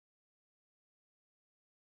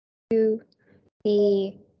to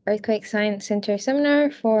the Earthquake Science Center seminar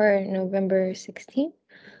for November 16th.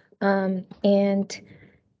 And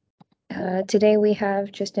today we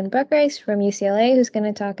have Tristan Buckrice from UCLA who's going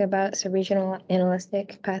to talk about subregional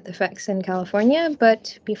analytic path effects in California.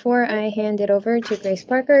 But before I hand it over to Grace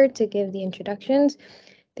Parker to give the introductions,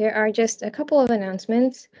 there are just a couple of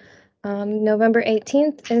announcements. November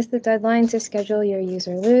 18th is the deadline to schedule your use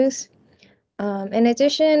or lose. In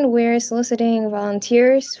addition, we're soliciting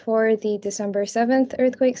volunteers for the December 7th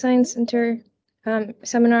Earthquake Science Center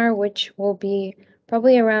seminar, which will be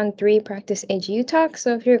probably around 3 practice AGU talks.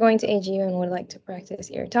 So if you're going to AGU and would like to practice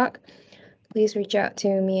your talk, please reach out to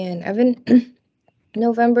me and Evan.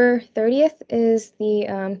 November 30th is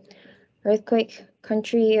the Earthquake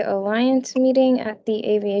Country Alliance meeting at the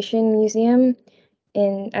Aviation Museum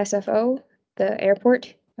in SFO, the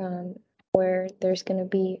airport, where there's going to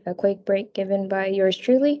be a quake break given by yours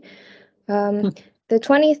truly. The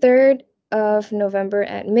 23rd of November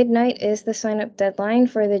at midnight is the sign-up deadline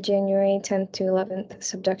for the January 10th to 11th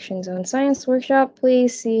Subduction Zone Science Workshop.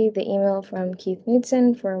 Please see the email from Keith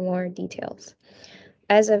Knudsen for more details.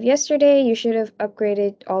 As of yesterday, you should have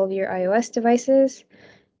upgraded all of your iOS devices.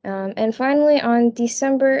 And finally, on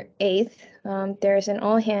December 8th, there's an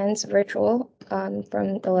all-hands virtual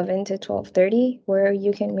from 11 to 12:30 where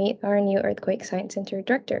you can meet our new Earthquake Science Center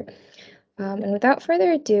director. And without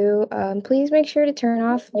further ado, please make sure to turn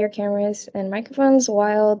off your cameras and microphones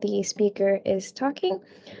while the speaker is talking.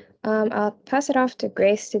 I'll pass it off to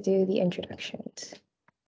Grace to do the introductions.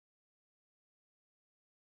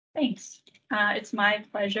 Thanks. It's my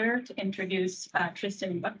pleasure to introduce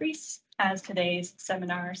Tristan Buckrice as today's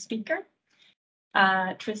seminar speaker.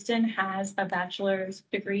 Tristan has a bachelor's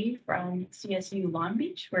degree from CSU Long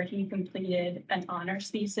Beach, where he completed an honors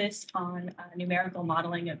thesis on numerical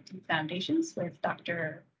modeling of deep foundations with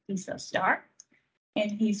Dr. Lisa Starr.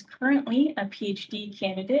 And he's currently a PhD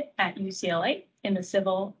candidate at UCLA in the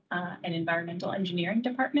Civil and Environmental Engineering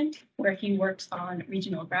Department, where he works on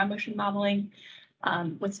regional ground motion modeling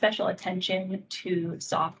with special attention to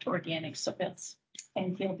soft organic soils.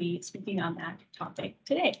 And he'll be speaking on that topic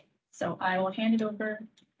today. So I will hand it over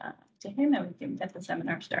to him and we can get the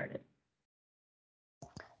seminar started.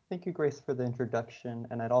 Thank you, Grace, for the introduction.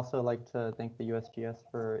 And I'd also like to thank the USGS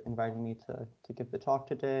for inviting me to give the talk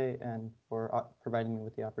today and for providing me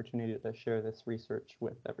with the opportunity to share this research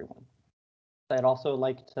with everyone. I'd also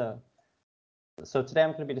like to, so today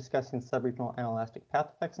I'm going to be discussing subregional inelastic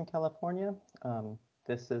path effects in California.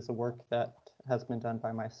 This is a work that has been done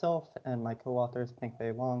by myself and my co-authors,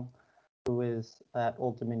 Pengfei Wang, who is at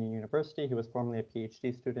Old Dominion University. He was formerly a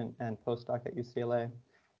PhD student and postdoc at UCLA,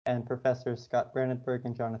 and Professors Scott Brandenburg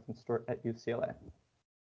and Jonathan Stewart at UCLA.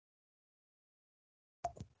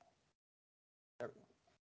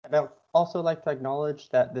 I'd also like to acknowledge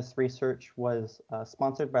that this research was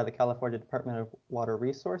sponsored by the California Department of Water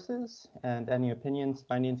Resources, and any opinions,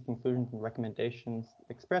 findings, conclusions, and recommendations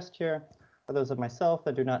expressed here are those of myself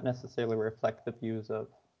that do not necessarily reflect the views of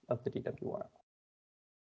the DWR.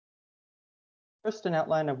 First, an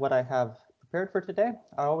outline of what I have prepared for today.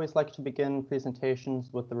 I always like to begin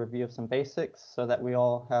presentations with the review of some basics so that we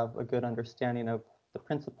all have a good understanding of the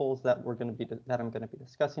principles that I'm going to be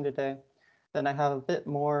discussing today. Then I have a bit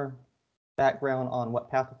more background on what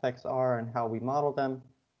path effects are and how we model them,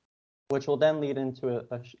 which will then lead into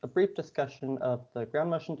a brief discussion of the ground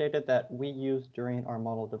motion data that we used during our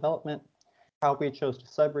model development, how we chose to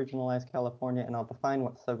sub-regionalize California, and I'll define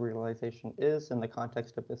what sub-regionalization is in the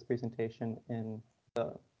context of this presentation in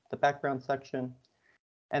the background section.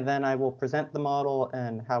 And then I will present the model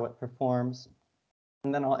and how it performs.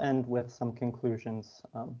 And then I'll end with some conclusions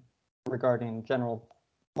regarding general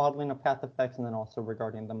modeling of path effects and then also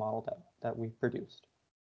regarding the model that we produced.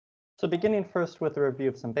 So beginning first with a review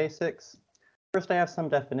of some basics. First, I have some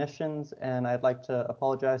definitions, and I'd like to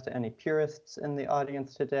apologize to any purists in the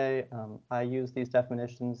audience today. I use these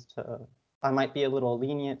definitions I might be a little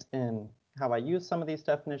lenient in how I use some of these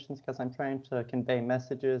definitions because I'm trying to convey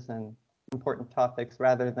messages and important topics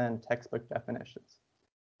rather than textbook definitions.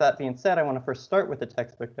 That being said, I want to first start with the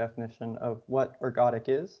textbook definition of what ergodic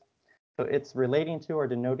is. So it's relating to or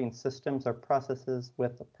denoting systems or processes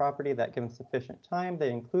with a property that given sufficient time,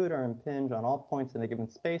 they include or impinge on all points in a given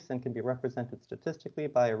space and can be represented statistically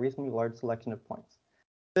by a reasonably large selection of points.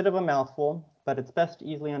 Bit of a mouthful, but it's best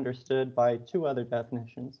easily understood by two other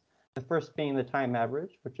definitions. The first being the time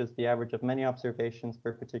average, which is the average of many observations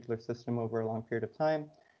for a particular system over a long period of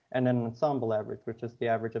time, and an ensemble average, which is the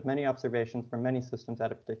average of many observations for many systems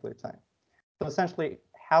at a particular time. So essentially,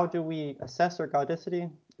 how do we assess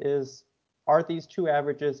ergodicity? Are these two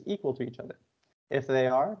averages equal to each other? If they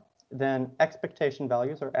are, then expectation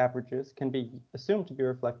values or averages can be assumed to be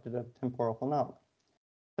reflective of temporal phenomena.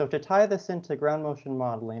 So to tie this into ground motion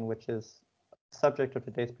modeling, which is the subject of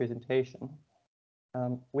today's presentation,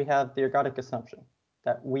 we have the ergodic assumption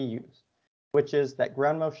that we use, which is that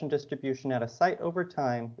ground motion distribution at a site over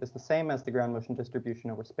time is the same as the ground motion distribution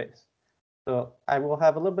over space. So I will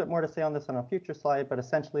have a little bit more to say on this on a future slide, but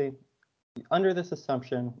essentially, under this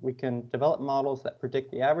assumption, we can develop models that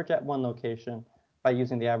predict the average at one location by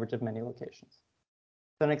using the average of many locations.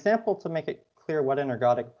 So an example to make it clear what an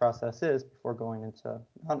ergodic process is before going into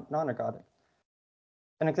non-ergodic.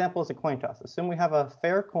 An example is a coin toss. Assume we have a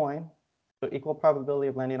fair coin, so equal probability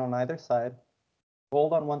of landing on either side,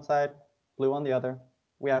 gold on one side, blue on the other.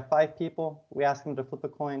 We have 5 people. We ask them to flip a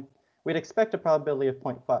coin. We'd expect a probability of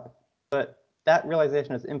 0.5, but that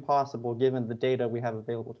realization is impossible given the data we have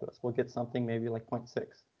available to us. We'll get something maybe like 0.6.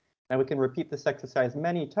 Now we can repeat this exercise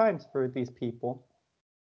many times for these people,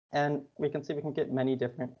 and we can see we can get many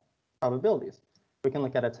different probabilities. We can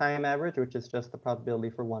look at a time average, which is just the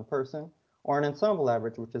probability for one person, or an ensemble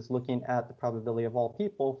average, which is looking at the probability of all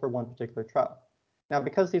people for one particular trial. Now,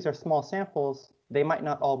 because these are small samples, they might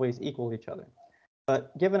not always equal each other.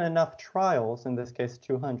 But given enough trials, in this case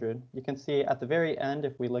 200, you can see at the very end,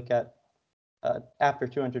 if we look at after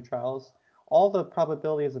 200 trials, all the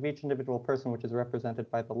probabilities of each individual person, which is represented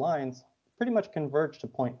by the lines, pretty much converge to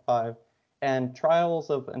 0.5, and trials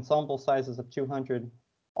of ensemble sizes of 200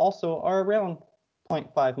 also are around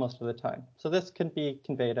 0.5 most of the time. So this can be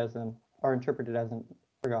conveyed as or interpreted as an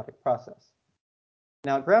ergodic process.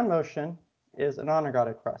 Now, ground motion is a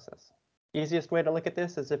non-ergodic process. Easiest way to look at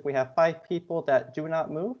this is if we have 5 people that do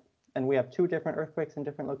not move, and we have 2 different earthquakes in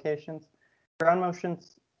different locations, ground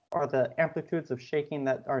motions or the amplitudes of shaking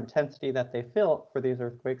that or intensity that they feel for these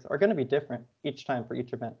earthquakes are going to be different each time for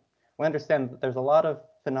each event. We understand that there's a lot of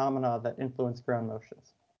phenomena that influence ground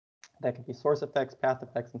motions. That could be source effects, path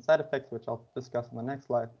effects, and side effects, which I'll discuss in the next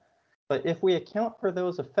slide. But if we account for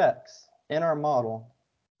those effects in our model,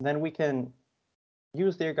 then we can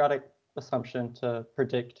use the ergodic assumption to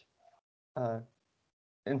predict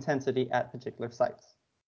intensity at particular sites.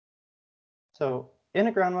 So in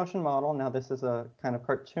a ground motion model, now this is a kind of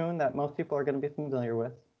cartoon that most people are going to be familiar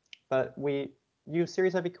with, but we use a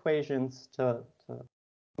series of equations to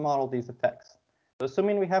model these effects. So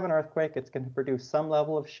assuming we have an earthquake, it's going to produce some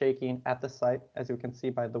level of shaking at the site, as you can see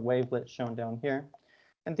by the wavelet shown down here.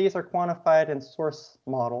 And these are quantified in source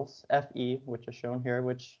models, FE, which is shown here,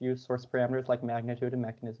 which use source parameters like magnitude and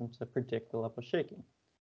mechanism to predict the level of shaking.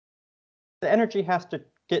 The energy has to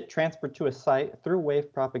get transferred to a site through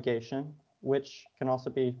wave propagation, which can also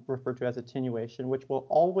be referred to as attenuation, which will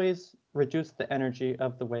always reduce the energy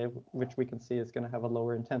of the wave, which we can see is going to have a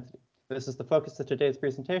lower intensity. This is the focus of today's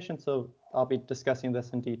presentation, so I'll be discussing this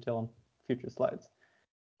in detail in future slides.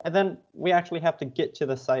 And then we actually have to get to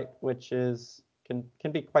the site, which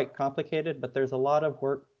can be quite complicated, but there's a lot of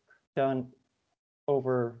work done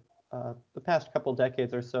over the past couple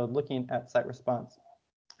decades or so looking at site response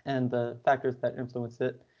and the factors that influence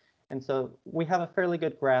it. And so we have a fairly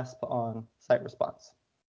good grasp on site response.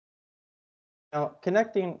 Now,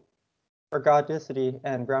 connecting ergodicity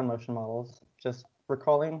and ground motion models, just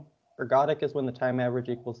recalling, ergodic is when the time average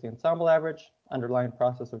equals the ensemble average. Underlying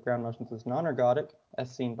process of ground motions is non-ergodic, as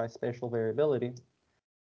seen by spatial variability.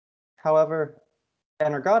 However,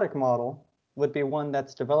 an ergodic model would be one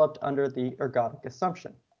that's developed under the ergodic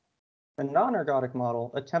assumption. A non-ergodic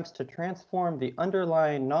model attempts to transform the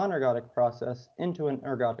underlying non-ergodic process into an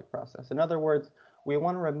ergodic process. In other words, we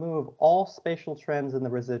want to remove all spatial trends in the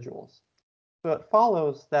residuals. So it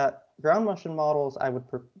follows that ground motion models I would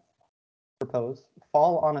propose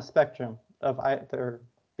fall on a spectrum of either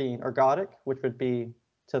being ergodic, which would be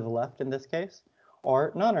to the left in this case,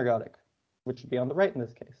 or non-ergodic, which would be on the right in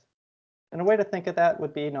this case. And a way to think of that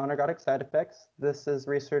would be non-ergodic side effects. This is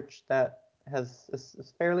research that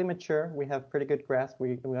is fairly mature. We have pretty good grasp.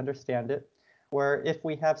 We understand it. Where if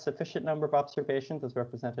we have sufficient number of observations, as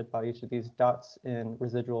represented by each of these dots in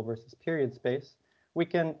residual versus period space, we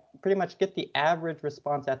can pretty much get the average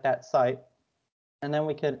response at that site, and then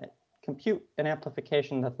we can compute an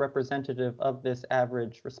amplification that's representative of this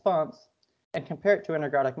average response and compare it to an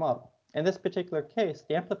ergodic model. In this particular case,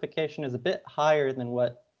 the amplification is a bit higher than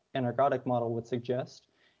what an ergodic model would suggest,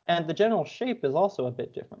 and the general shape is also a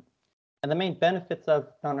bit different. And the main benefits of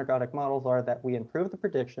non-ergodic models are that we improve the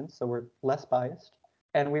predictions, so we're less biased,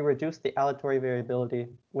 and we reduce the aleatory variability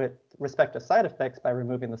with respect to side effects by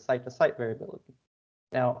removing the site-to-site variability.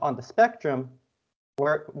 Now, on the spectrum,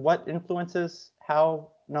 what influences how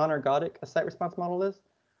non-ergodic a site response model is?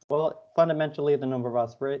 Well, fundamentally, the number of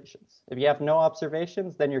observations. If you have no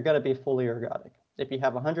observations, then you're going to be fully ergodic. If you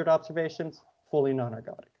have 100 observations, fully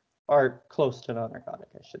non-ergodic, or close to non-ergodic,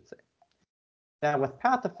 I should say. Now with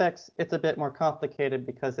path effects, it's a bit more complicated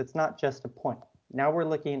because it's not just a point. Now we're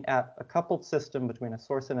looking at a coupled system between a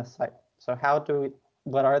source and a site. So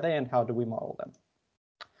what are they and how do we model them?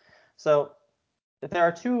 So there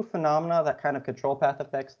are two phenomena that kind of control path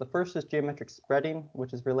effects. The first is geometric spreading,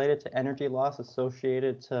 which is related to energy loss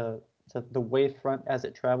associated to the wavefront as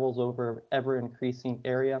it travels over ever increasing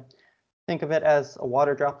area. Think of it as a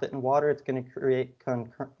water droplet in water. It's going to create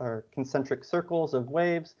concentric circles of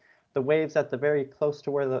waves. The waves at the very close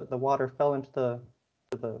to where the water fell into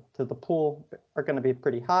the pool are going to be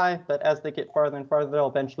pretty high, but as they get farther and farther, they'll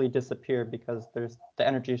eventually disappear because the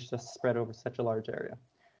energy is just spread over such a large area.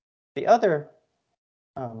 The other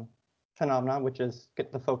phenomenon, which is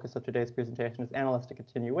the focus of today's presentation, is anelastic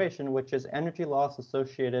attenuation, which is energy loss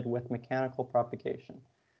associated with mechanical propagation.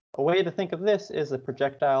 A way to think of this is a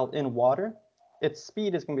projectile in water. Its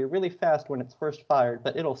speed is going to be really fast when it's first fired,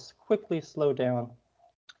 but it'll quickly slow down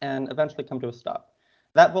and eventually come to a stop.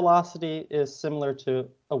 That velocity is similar to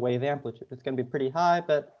a wave amplitude. It's going to be pretty high,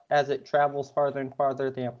 but as it travels farther and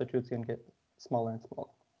farther, the amplitude is going to get smaller and smaller.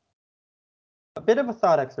 A bit of a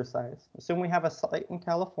thought exercise. Assume we have a site in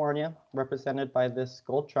California represented by this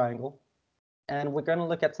gold triangle, and we're going to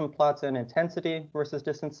look at some plots in intensity versus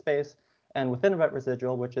distance space and within event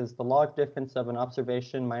residual, which is the log difference of an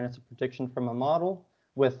observation minus a prediction from a model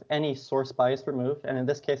with any source bias removed. And in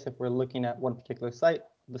this case, if we're looking at one particular site,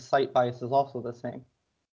 the site bias is also the same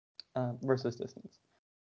versus distance.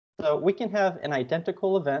 So we can have an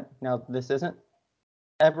identical event. Now, this isn't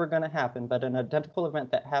ever going to happen, but an identical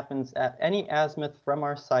event that happens at any azimuth from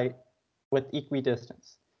our site with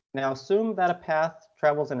equidistance. Now assume that a path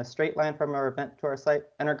travels in a straight line from our event to our site.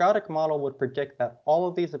 An ergodic model would predict that all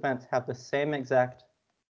of these events have the same exact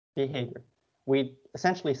behavior. We'd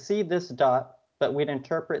essentially see this dot, but we'd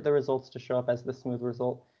interpret the results to show up as the smooth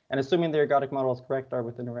result. And assuming the ergodic model is correct, our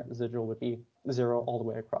within event residual would be 0 all the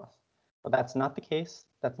way across. But that's not the case.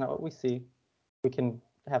 That's not what we see. We can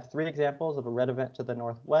have 3 examples of a red event to the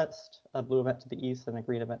northwest, a blue event to the east, and a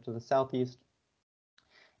green event to the southeast.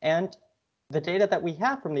 And the data that we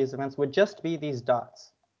have from these events would just be these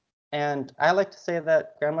dots. And I like to say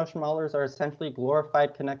that ground motion modelers are essentially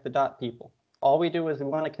glorified connect the dot people. All we do is we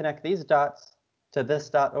want to connect these dots to this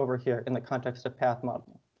dot over here in the context of path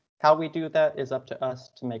modeling. How we do that is up to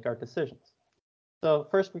us to make our decisions. So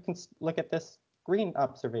first we can look at this green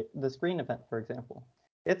event, for example.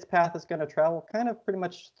 Its path is going to travel kind of pretty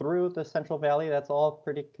much through the Central Valley. That's all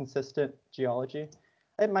pretty consistent geology.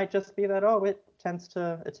 It might just be that, oh, it tends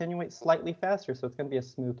to attenuate slightly faster, so it's going to be a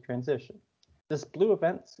smooth transition. This blue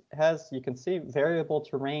event has, you can see, variable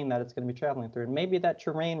terrain that it's going to be traveling through. And maybe that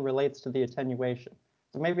terrain relates to the attenuation.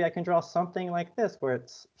 So maybe I can draw something like this, where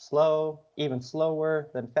it's slow, even slower,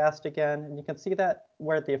 then fast again. And you can see that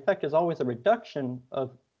where the effect is always a reduction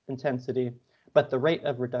of intensity, but the rate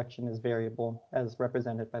of reduction is variable as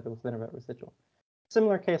represented by the within event residual.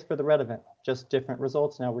 Similar case for the red event, just different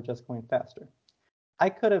results. Now we're just going faster. I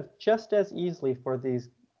could have just as easily for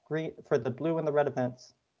the blue and the red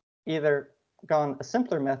events either gone a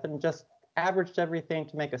simpler method and just averaged everything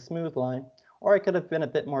to make a smooth line, or I could have been a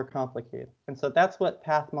bit more complicated. And so that's what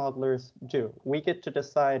path modelers do. We get to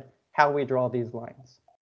decide how we draw these lines.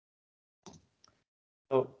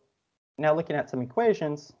 So now looking at some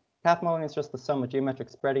equations, path modeling is just the sum of geometric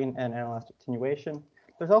spreading and anelastic attenuation.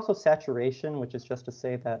 There's also saturation, which is just to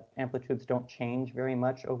say that amplitudes don't change very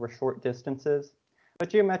much over short distances. But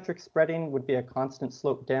geometric spreading would be a constant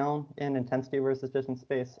slope down in intensity versus distance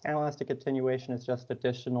space. Anelastic attenuation is just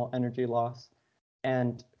additional energy loss.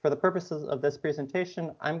 And for the purposes of this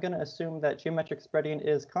presentation, I'm going to assume that geometric spreading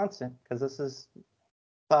is constant, because this is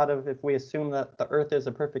thought of if we assume that the Earth is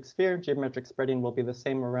a perfect sphere, geometric spreading will be the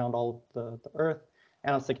same around all of the Earth.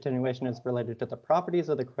 Anelastic attenuation is related to the properties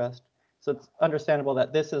of the crust. So it's understandable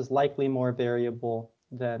that this is likely more variable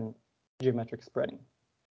than geometric spreading.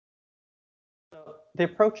 So the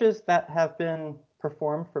approaches that have been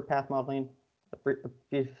performed for path modeling, a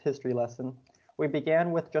brief history lesson. We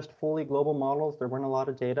began with just fully global models. There weren't a lot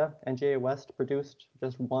of data. NGA West produced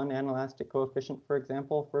just one anelastic coefficient, for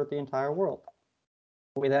example, for the entire world.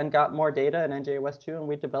 We then got more data in NGA West 2, and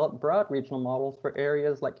we developed broad regional models for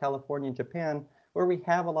areas like California and Japan, where we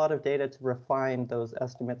have a lot of data to refine those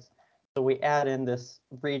estimates. So we add in this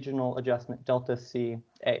regional adjustment, delta C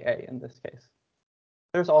AA in this case.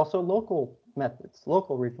 There's also local methods,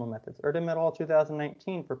 local regional methods. Erdem et al.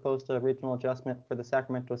 2019 proposed a regional adjustment for the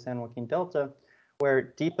Sacramento-San Joaquin Delta, where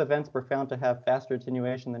deep events were found to have faster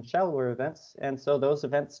attenuation than shallower events. And so those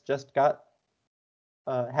events just got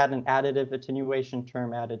had an additive attenuation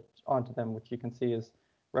term added onto them, which you can see is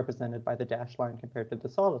represented by the dashed line compared to the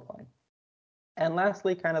solid line. And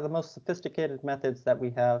lastly, kind of the most sophisticated methods that we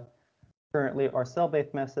have currently are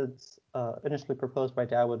cell-based methods, initially proposed by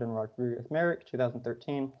Dawood and Rodriguez-Merrick,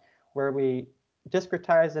 2013, where we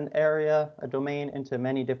discretize an area, a domain, into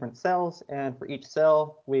many different cells, and for each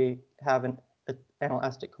cell, we have an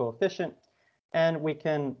anelastic coefficient, and we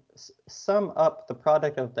can sum up the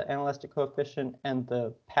product of the anelastic coefficient and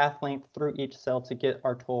the path length through each cell to get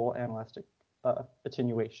our total anelastic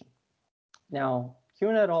attenuation. Now,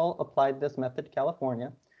 Kuhn et al. Applied this method to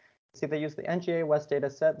California. See, they used the NGA West data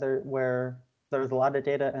set there, where there's a lot of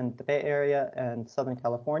data in the Bay Area and Southern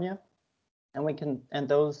California. And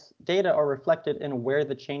those data are reflected in where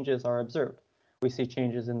the changes are observed. We see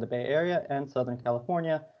changes in the Bay Area and Southern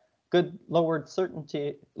California, good lowered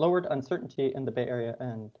uncertainty in the Bay Area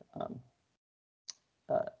and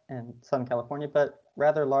Southern California, but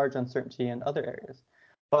rather large uncertainty in other areas.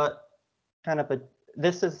 But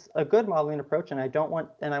this is a good modeling approach, and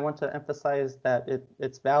I want to emphasize that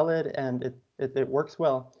it's valid and it works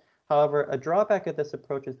well. However, a drawback of this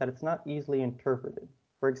approach is that it's not easily interpreted.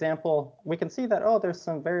 For example, we can see that, oh, there's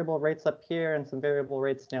some variable rates up here and some variable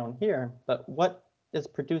rates down here, but what is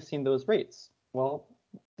producing those rates? Well,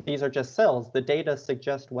 these are just cells. The data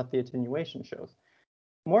suggest what the attenuation shows.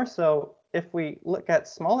 More so, if we look at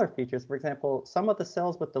smaller features, for example, some of the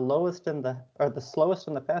cells with the lowest and the slowest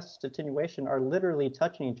and the fastest attenuation are literally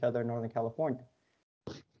touching each other in Northern California.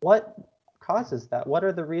 What causes that? What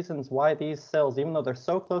are the reasons why these cells, even though they're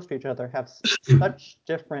so close to each other, have such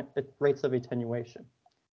different rates of attenuation?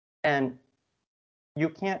 And you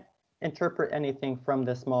can't interpret anything from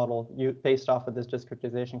this model based off of this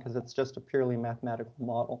discretization because it's just a purely mathematical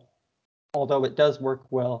model, although it does work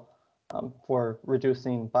well for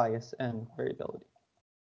reducing bias and variability.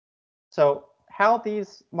 So how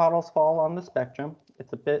these models fall on the spectrum,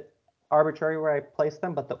 it's a bit arbitrary where I place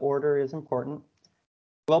them, but the order is important.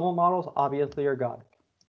 Global models obviously ergodic.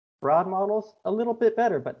 Broad models, a little bit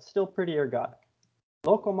better, but still pretty ergodic.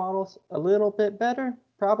 Local models, a little bit better,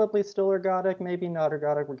 probably still ergodic, maybe not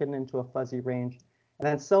ergodic. We're getting into a fuzzy range. And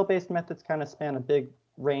then cell-based methods kind of span a big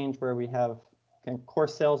range where we have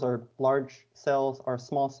coarse cells or large cells or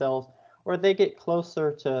small cells, or they get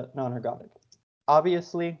closer to non-ergodic.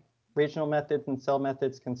 Obviously, regional methods and cell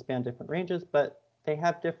methods can span different ranges, but they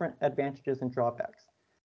have different advantages and drawbacks.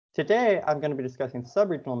 Today, I'm going to be discussing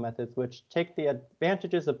subregional methods, which take the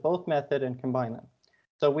advantages of both method and combine them.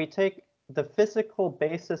 So we take the physical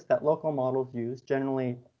basis that local models use,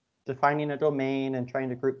 generally defining a domain and trying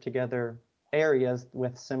to group together areas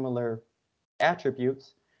with similar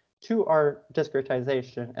attributes, to our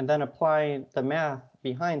discretization, and then applying the math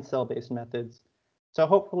behind cell-based methods to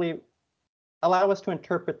hopefully allow us to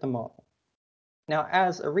interpret the model. Now,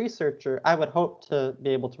 as a researcher, I would hope to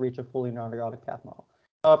be able to reach a fully non-ergodic path model.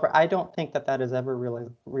 However, I don't think that that is ever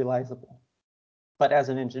realizable. But as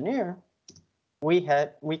an engineer, we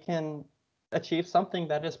can achieve something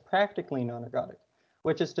that is practically non-ergodic,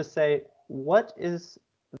 which is to say, what is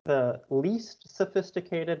the least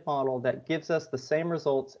sophisticated model that gives us the same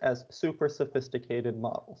results as super sophisticated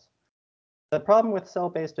models? The problem with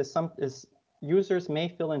cell-based is users may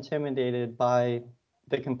feel intimidated by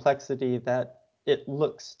the complexity that it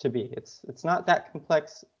looks to be. It's not that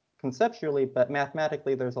complex conceptually, but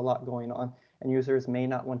mathematically there's a lot going on, and users may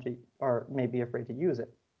not want to or may be afraid to use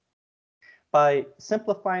it. By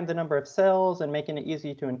simplifying the number of cells and making it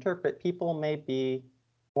easy to interpret, people may be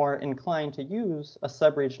more inclined to use a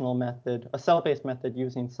subregional method, a cell-based method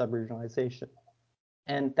using subregionalization.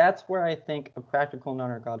 And that's where I think a practical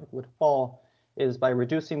non-ergodic would fall, is by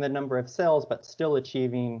reducing the number of cells, but still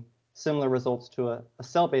achieving similar results to a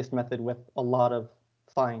cell-based method with a lot of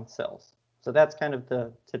fine cells. So that's kind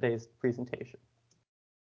of today's presentation.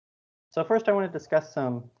 So first I want to discuss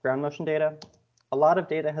some ground motion data. A lot of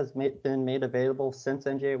data has been made available since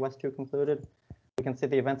NGA West 2 concluded. We can see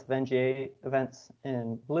the events of NGA events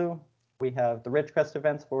in blue. We have the Ridgecrest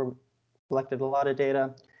events where we collected a lot of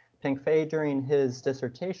data. Peng Fei, during his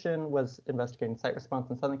dissertation, was investigating site response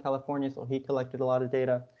in Southern California, so he collected a lot of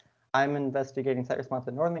data. I'm investigating site response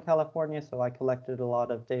in Northern California, so I collected a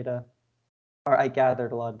lot of data, or I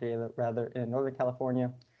gathered a lot of data, rather, in Northern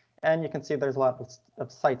California. And you can see there's a lot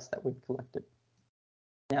of sites that we've collected.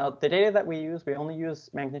 Now, the data that we use, we only use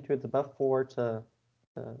magnitudes above 4 to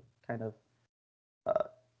kind of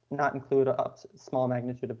not include small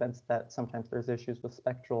magnitude events that sometimes there's issues with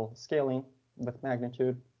spectral scaling with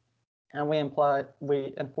magnitude. And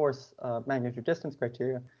we enforce magnitude distance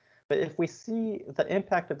criteria. But if we see the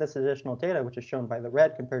impact of this additional data, which is shown by the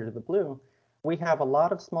red compared to the blue, we have a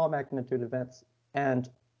lot of small magnitude events and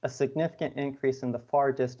a significant increase in the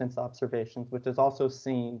far distance observations, which is also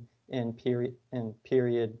seen in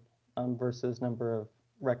period versus number of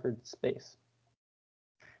record space.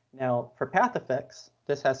 Now, for path effects,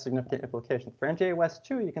 this has significant implications. For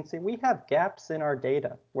NGA-West2, you can see we have gaps in our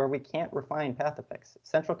data where we can't refine path effects.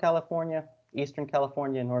 Central California, Eastern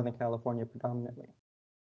California, and Northern California predominantly.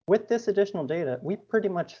 With this additional data, we pretty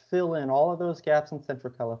much fill in all of those gaps in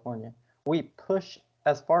Central California. We push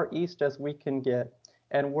as far east as we can get,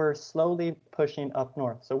 and we're slowly pushing up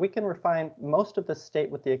north. So we can refine most of the state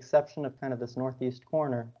with the exception of kind of this northeast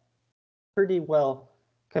corner pretty well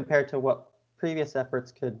compared to what previous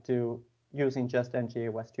efforts could do using just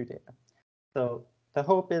NGA-West2 data. So the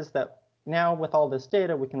hope is that now with all this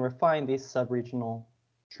data, we can refine these subregional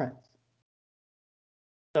trends.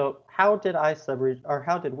 So how did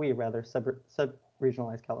we rather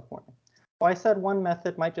sub-regionalize California? Well, I said one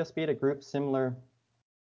method might just be to group similar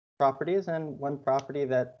properties, and one property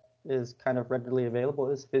that is kind of readily available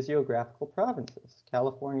is physiographical provinces.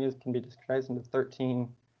 California can be discretized into 13,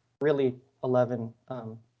 really 11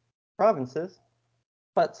 provinces,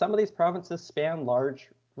 but some of these provinces span large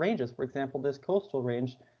ranges. For example, this coastal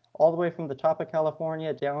range, all the way from the top of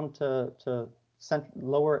California down to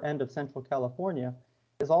lower end of Central California,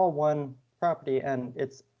 is all one property, and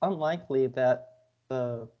it's unlikely that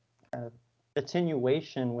the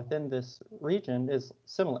attenuation within this region is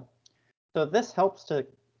similar. So this helps to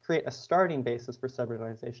create a starting basis for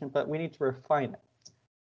subregionalization, but we need to refine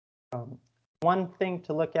it. One thing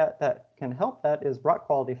to look at that can help that is rock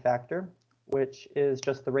quality factor, which is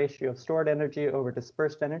just the ratio of stored energy over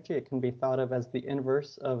dispersed energy. It can be thought of as the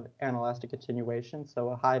inverse of anelastic attenuation. So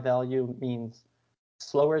a high value means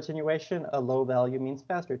slower attenuation, a low value means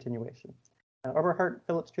faster attenuation. Oberhardt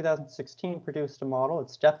Phillips 2016 produced a model.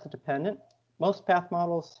 It's depth dependent. Most path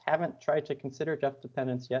models haven't tried to consider depth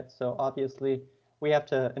dependence yet, so obviously we have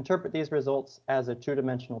to interpret these results as a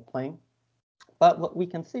two-dimensional plane. But what we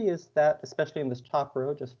can see is that, especially in this top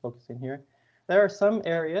row, just focusing here, there are some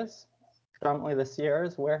areas, predominantly the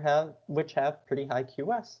Sierras, which have pretty high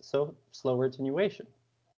QS, so slower attenuation.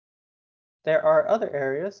 There are other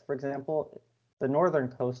areas, for example, the northern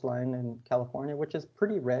coastline in California, which is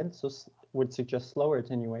pretty red, so would suggest slower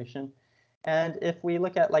attenuation. And if we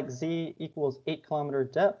look at like Z equals 8 kilometer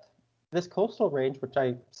depth, this coastal range, which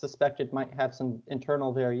I suspected might have some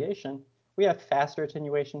internal variation, we have faster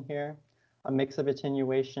attenuation here, a mix of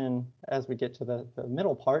attenuation as we get to the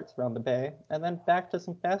middle parts around the bay, and then back to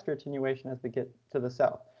some faster attenuation as we get to the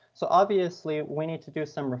south. So obviously, we need to do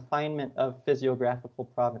some refinement of physiographical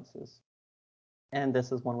provinces. And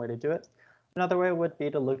this is one way to do it. Another way would be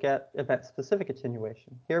to look at event-specific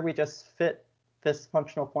attenuation. Here we just fit this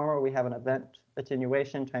functional form where we have an event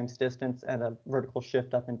attenuation times distance and a vertical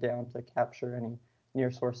shift up and down to capture any near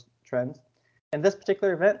source trends. And this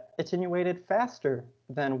particular event attenuated faster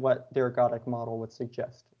than what the ergodic model would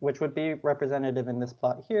suggest, which would be representative in this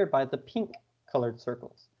plot here by the pink colored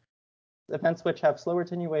circles. Events which have slower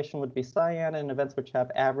attenuation would be cyan, and events which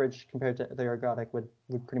have average compared to the ergodic would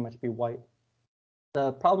pretty much be white.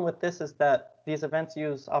 The problem with this is that these events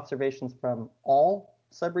use observations from all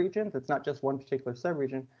subregions. It's not just one particular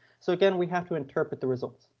subregion. So again, we have to interpret the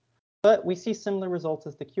results. But we see similar results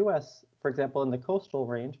as the QS, for example, in the coastal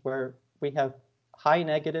range, where we have high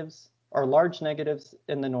negatives or large negatives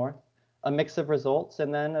in the north, a mix of results,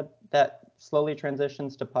 and then that slowly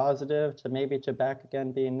transitions to positive to maybe to back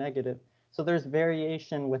again being negative. So there's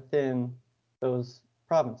variation within those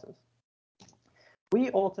provinces. We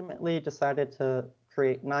ultimately decided to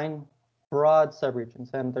create 9 broad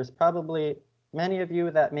subregions, and there's probably many of you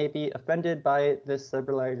that may be offended by this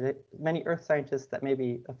many earth scientists that may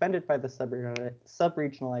be offended by the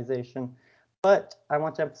subregionalization, but I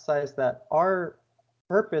want to emphasize that our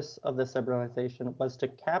purpose of the subregionalization was to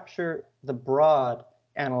capture the broad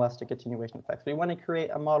anelastic attenuation effects. We want to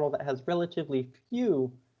create a model that has relatively few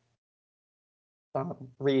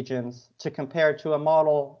regions to compare to a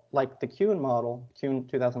model like the Kuhn model, Kuhn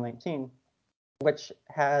 2019, which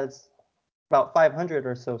has about 500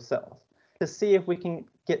 or so cells, to see if we can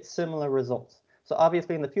get similar results. So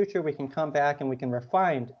obviously in the future, we can come back and we can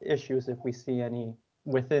refine issues if we see any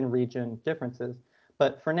within region differences.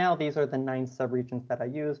 But for now, these are the 9 subregions that I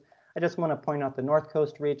use. I just want to point out the North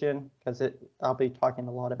Coast region because I'll be talking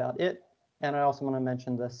a lot about it. And I also want to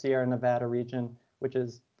mention the Sierra Nevada region, which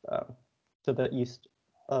is to the east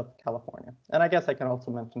of California. And I guess I can also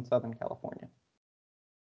mention Southern California.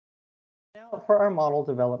 Now for our model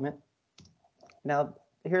development. Now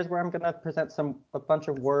here's where I'm going to present a bunch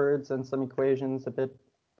of words and some equations, a bit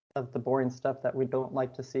of the boring stuff that we don't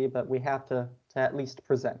like to see, but we have to at least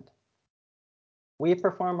present. We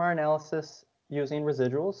perform our analysis using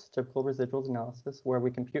residuals, typical residuals analysis, where we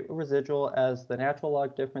compute a residual as the natural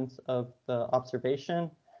log difference of the observation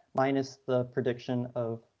minus the prediction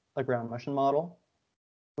of a ground motion model,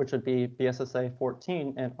 which would be BSSA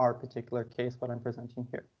 14 in our particular case, what I'm presenting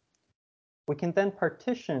here. We can then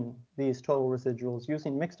partition these total residuals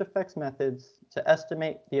using mixed effects methods to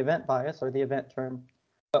estimate the event bias or the event term,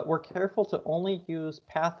 but we're careful to only use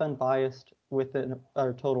path unbiased within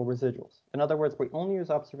our total residuals. In other words, we only use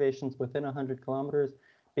observations within 100 kilometers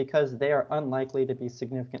because they are unlikely to be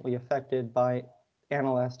significantly affected by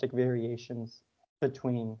anelastic variations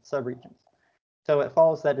between subregions. So it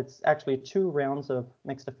follows that it's actually 2 rounds of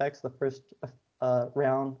mixed effects. The first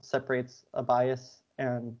round separates a bias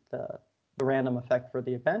and the random effect for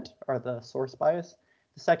the event, or the source bias.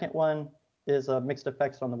 The second one is a mixed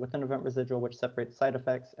effects on the within event residual, which separates side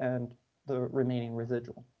effects and the remaining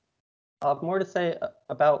residual. I'll have more to say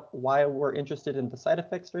about why we're interested in the side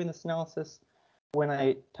effects during this analysis when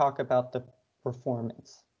I talk about the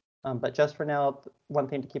performance. But just for now, one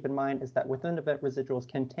thing to keep in mind is that within event residuals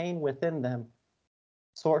contain within them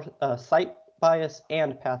source, site bias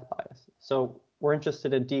and path bias. So we're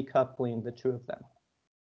interested in decoupling the 2 of them.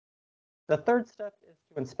 The third step is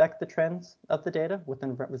to inspect the trends of the data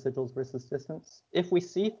within event residuals versus distance. If we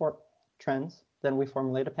see trends, then we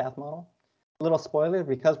formulate a path model. A little spoiler,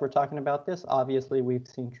 because we're talking about this, obviously we've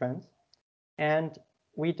seen trends. And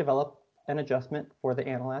we develop an adjustment for the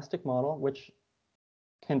anelastic model, which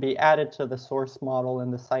can be added to the source model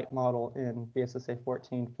and the site model in BSSA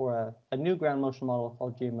 14 for a new ground motion model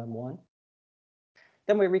called GMM1.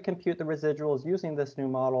 Then we recompute the residuals using this new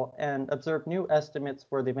model and observe new estimates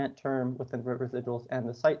for the event term within residuals and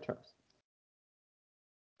the site terms.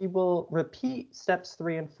 We will repeat steps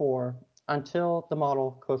 3 and 4 until the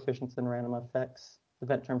model coefficients and random effects,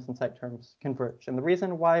 event terms and site terms converge. And the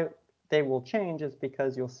reason why they will change is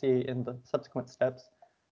because you'll see in the subsequent steps,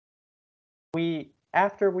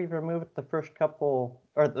 after we've removed the first couple,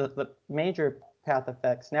 or the major path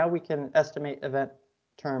effects, now we can estimate event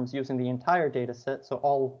terms using the entire data set, so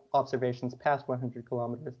all observations past 100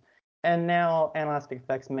 kilometers. And now anelastic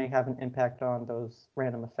effects may have an impact on those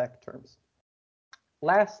random effect terms.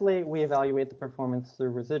 Lastly, we evaluate the performance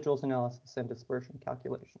through residuals analysis and dispersion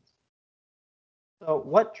calculations. So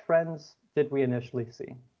what trends did we initially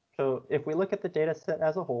see? So if we look at the data set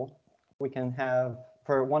as a whole, we can have,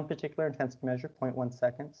 for one particular intensity measure, 0.1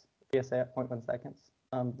 seconds, BSA at 0.1 seconds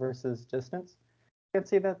versus distance. You can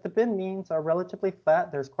see that the bin means are relatively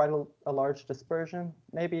flat. There's quite a large dispersion,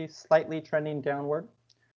 maybe slightly trending downward.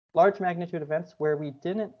 Large magnitude events where we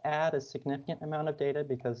didn't add a significant amount of data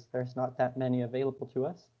because there's not that many available to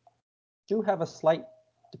us do have a slight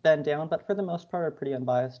bend down, but for the most part are pretty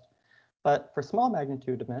unbiased. But for small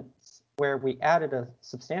magnitude events where we added a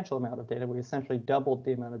substantial amount of data, we essentially doubled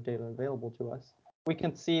the amount of data available to us, we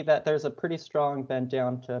can see that there's a pretty strong bend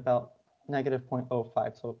down to about negative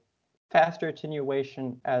 0.05. So faster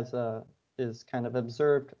attenuation is kind of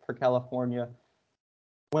observed for California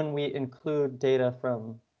when we include data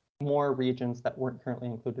from more regions that weren't currently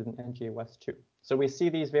included in NGOS 2. So we see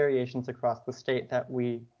these variations across the state that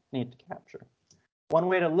we need to capture. One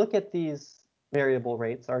way to look at these variable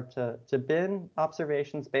rates are to bin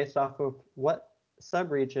observations based off of what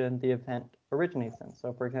subregion the event originates in.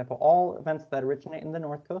 So for example, all events that originate in the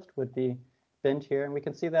North Coast would be binned here, and we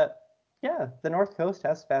can see that, yeah, the North Coast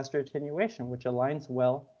has faster attenuation, which aligns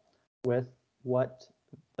well with what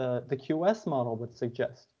the QS model would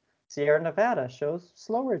suggest. Sierra Nevada shows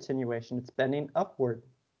slower attenuation. It's bending upward.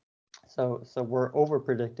 So we're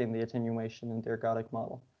over-predicting the attenuation in the ergodic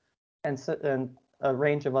model. And a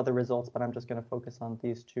range of other results, but I'm just going to focus on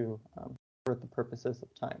these 2 for the purposes of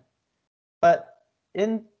time. But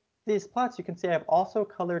in these plots, you can see I've also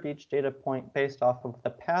colored each data point based off of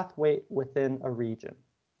the path weight within a region,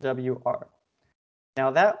 WR. Now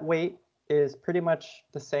that weight is pretty much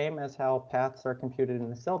the same as how paths are computed in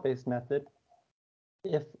the cell-based method.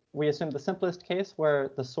 If we assume the simplest case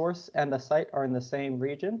where the source and the site are in the same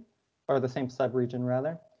region, or the same subregion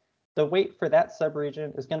rather, the weight for that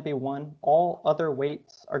subregion is going to be 1. All other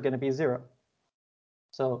weights are going to be 0.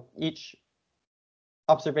 So each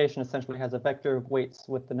observation essentially has a vector of weights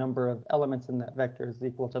with the number of elements in that vector is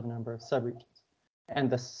equal to the number of subregions. And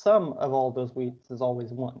the sum of all those weights is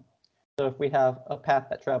always 1. So if we have a path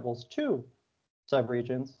that travels 2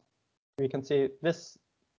 subregions, we can see this,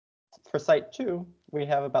 for site 2, we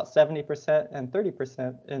have about 70% and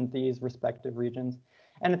 30% in these respective regions.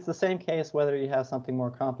 And it's the same case whether you have something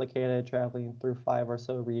more complicated traveling through 5 or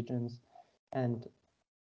so regions. And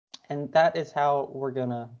that is how we're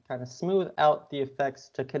going to kind of smooth out the effects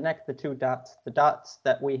to connect the 2 dots. The dots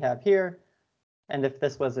that we have here And if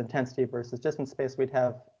this was intensity versus distance space, we'd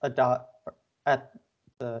have a dot at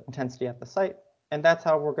the intensity at the site. And that's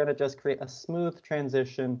how we're going to just create a smooth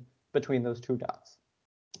transition between those two dots.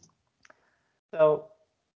 So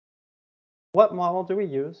what model do we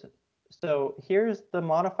use? So here's the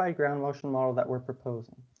modified ground motion model that we're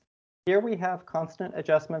proposing. Here we have constant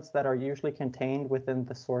adjustments that are usually contained within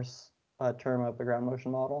the source term of the ground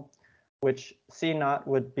motion model, which C naught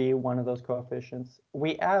would be one of those coefficients.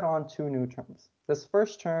 We add on two new terms. This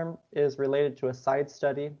first term is related to a side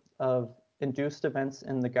study of induced events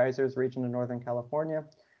in the geysers region of Northern California.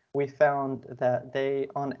 We found that they,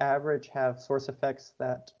 on average, have source effects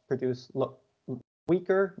that produce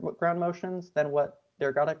weaker ground motions than what the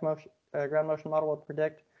ergodic ground motion model would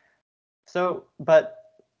predict. So, but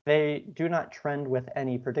they do not trend with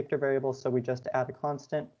any predictor variables, so we just add a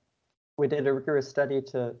constant. We did a rigorous study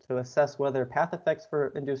to assess whether path effects for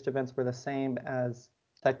induced events were the same as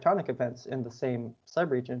tectonic events in the same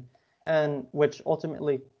subregion, and which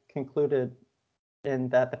ultimately concluded in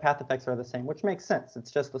that the path effects are the same, which makes sense.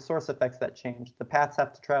 It's just the source effects that change. The paths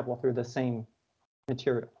have to travel through the same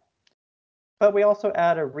material. But we also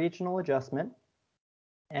add a regional adjustment,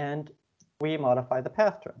 and we modify the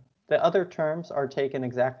path term. The other terms are taken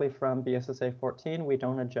exactly from BSSA 14. We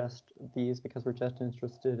don't adjust these because we're just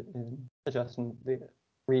interested in adjusting the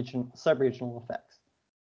subregional effects.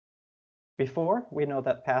 Before, we know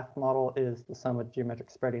that path model is the sum of geometric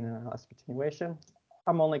spreading and inelastic attenuation.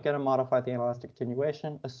 I'm only going to modify the inelastic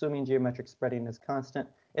attenuation, assuming geometric spreading is constant.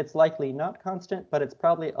 It's likely not constant, but it's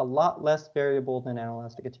probably a lot less variable than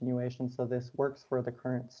inelastic attenuation, so this works for the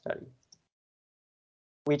current study.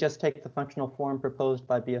 We just take the functional form proposed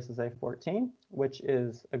by BSSA 14, which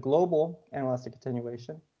is a global inelastic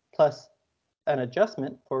attenuation, plus an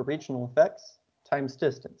adjustment for regional effects times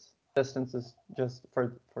distance. Distance is just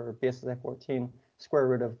for BSSA 14, square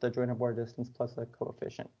root of the joint abort distance plus a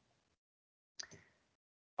coefficient.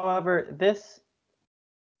 However, this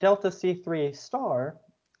delta C3 star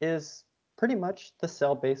is pretty much the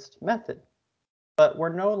cell-based method, but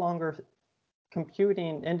we're no longer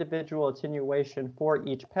computing individual attenuation for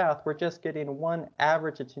each path. We're just getting one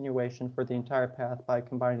average attenuation for the entire path by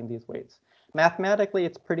combining these weights. Mathematically,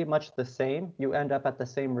 it's pretty much the same. You end up at the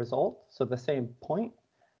same result, so the same point,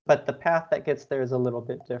 but the path that gets there is a little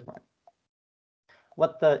bit different.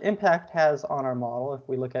 What the impact has on our model, if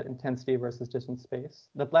we look at intensity versus distance space,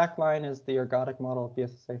 the black line is the ergodic model of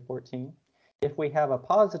BSSA 14. If we have a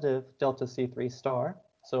positive delta C3 star,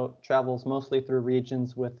 so it travels mostly through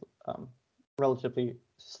regions with relatively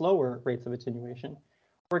slower rates of attenuation,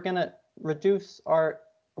 we're going to reduce our,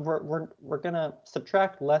 we're going to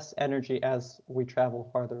subtract less energy as we travel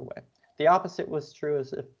farther away. The opposite was true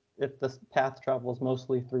as if the path travels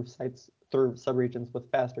mostly through subregions with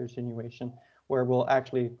faster attenuation, where we'll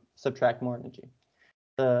actually subtract more energy.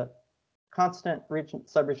 The constant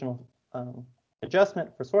subregional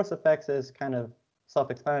adjustment for source effects is kind of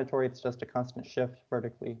self-explanatory. It's just a constant shift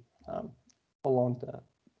vertically along the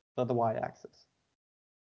y-axis.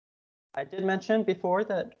 I did mention before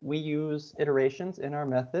that we use iterations in our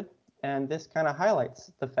method, and this kind of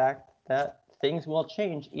highlights the fact that things will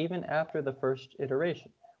change even after the first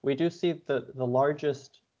iteration. We do see the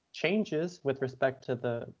largest changes with respect to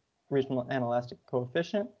the regional inelastic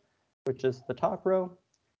coefficient, which is the top row,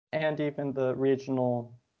 and even the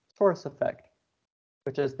regional source effect,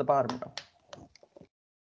 which is the bottom row,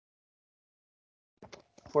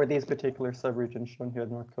 for these particular subregions shown here,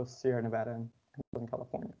 North Coast, Sierra Nevada, and Southern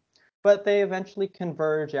California. But they eventually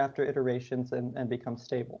converge after iterations and become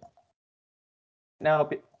stable. Now,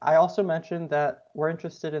 I also mentioned that we're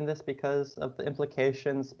interested in this because of the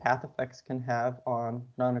implications path effects can have on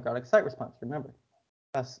non-ergodic site response. Remember,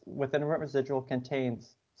 within a residual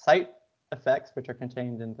contains site effects, which are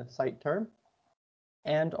contained in the site term,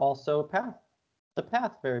 and also the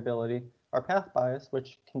path variability or path bias,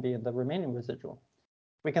 which can be in the remaining residual.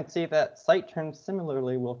 We can see that site terms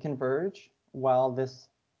similarly will converge while this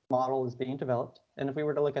model is being developed. And if we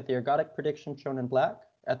were to look at the ergodic prediction shown in black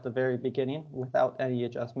at the very beginning without any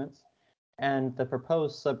adjustments, and the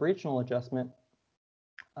proposed subregional adjustment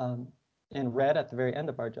in red at the very end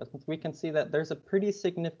of our adjustments, we can see that there's a pretty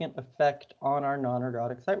significant effect on our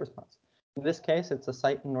non-ergodic site response. In this case, it's a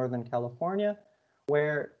site in Northern California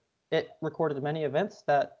where it recorded many events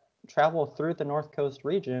that travel through the North Coast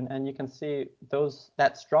region, and you can see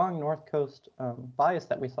that strong North Coast bias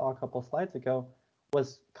that we saw a couple slides ago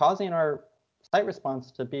was causing our site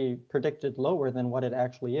response to be predicted lower than what it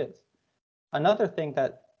actually is. Another thing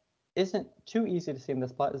that isn't too easy to see in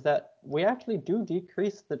this plot is that we actually do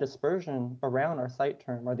decrease the dispersion around our site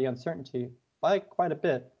term, or the uncertainty, by quite a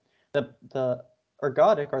bit. The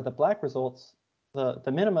ergodic, or the black results,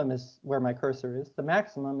 the minimum is where my cursor is, the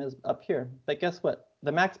maximum is up here. But guess what?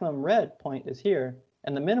 The maximum red point is here,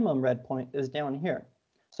 and the minimum red point is down here.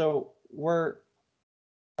 So we're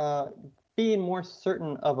being more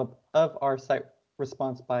certain of our site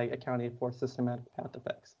response by accounting for systematic path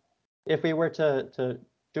effects. If we were to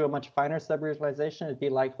do a much finer subregionalization, it'd be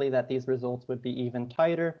likely that these results would be even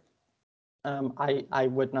tighter. I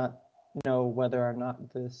would not know whether or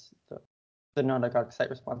not the non-ergodic site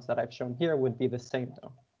response that I've shown here would be the same,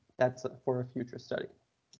 though. That's for a future study.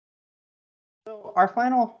 So our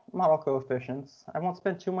final model coefficients, I won't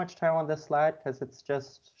spend too much time on this slide because it's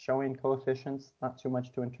just showing coefficients, not too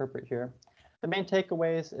much to interpret here. The main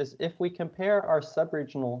takeaways is if we compare our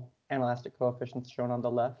subregional anelastic coefficients shown on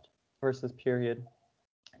the left versus period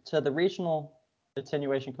to the regional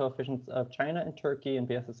attenuation coefficients of China and Turkey and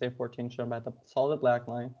BSSA 14 shown by the solid black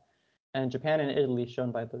line, and Japan and Italy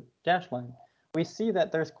shown by the dashed line, we see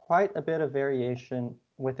that there's quite a bit of variation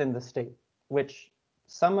within the state, which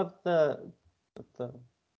some of the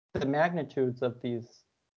magnitudes of these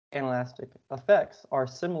anelastic effects are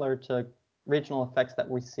similar to regional effects that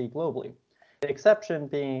we see globally. The exception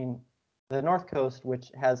being the North Coast,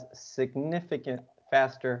 which has significant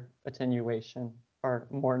faster attenuation or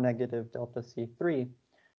more negative delta C3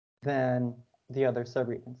 than the other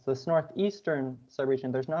subregions. This northeastern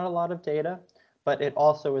subregion, there's not a lot of data, but it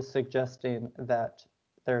also is suggesting that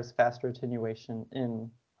there's faster attenuation in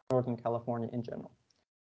Northern California in general.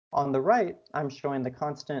 On the right, I'm showing the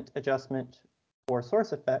constant adjustment for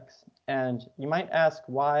source effects, and you might ask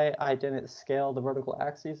why I didn't scale the vertical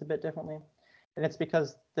axes a bit differently. And it's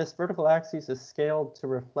because this vertical axis is scaled to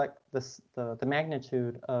reflect the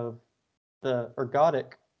magnitude of the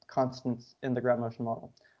ergodic constants in the ground motion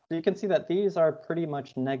model. So you can see that these are pretty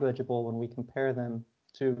much negligible when we compare them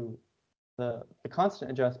to the constant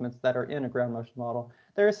adjustments that are in a ground motion model.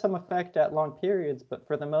 There is some effect at long periods, but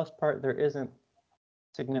for the most part, there isn't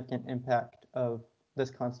significant impact of this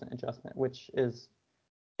constant adjustment, which is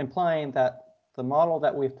implying that the model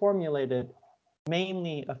that we formulated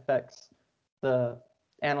mainly affects the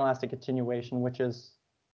anelastic attenuation, which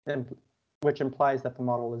implies that the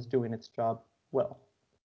model is doing its job well.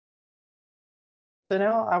 So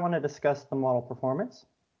now I want to discuss the model performance.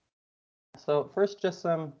 So first, just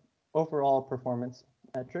some overall performance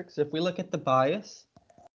metrics. If we look at the bias,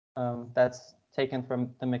 that's taken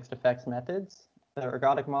from the mixed effects methods. The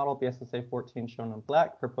ergodic model, BSSA 14 shown in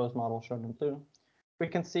black, proposed model shown in blue. We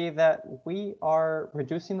can see that we are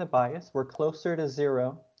reducing the bias. We're closer to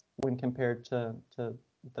 0 when compared to the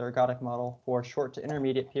ergodic model for short to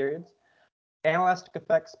intermediate periods. Anelastic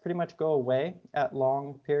effects pretty much go away at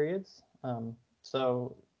long periods.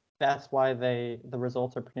 So that's why the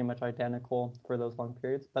results are pretty much identical for those long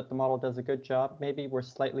periods, but the model does a good job. Maybe we're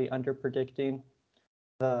slightly under predicting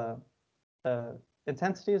the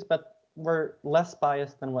intensities, but we're less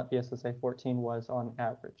biased than what BSSA 14 was on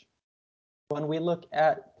average. When we look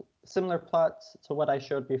at similar plots to what I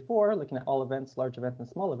showed before, looking at all events, large events, and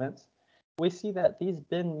small events, we see that these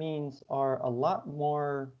bin means are a lot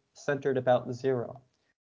more centered about 0.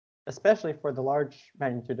 Especially for the large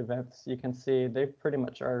magnitude events, you can see they pretty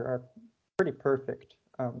much are pretty perfect,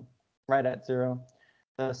 right at 0.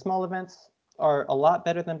 The small events are a lot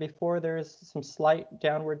better than before. There is some slight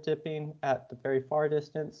downward dipping at the very far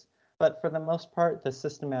distance, but for the most part, the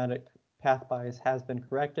systematic path bias has been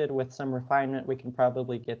corrected. With some refinement, we can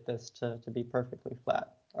probably get this to be perfectly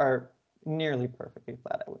flat, or nearly perfectly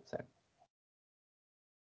flat, I would say.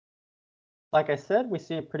 Like I said, we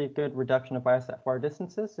see a pretty good reduction of bias at far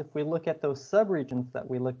distances. If we look at those subregions that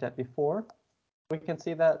we looked at before, we can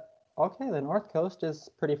see that, okay, the North Coast is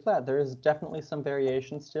pretty flat. There is definitely some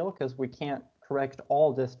variation still because we can't correct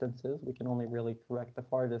all distances. We can only really correct the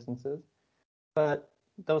far distances. But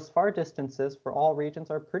those far distances for all regions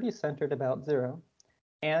are pretty centered about 0.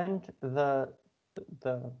 And the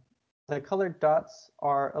colored dots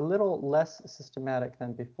are a little less systematic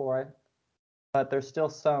than before, but there's still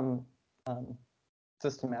some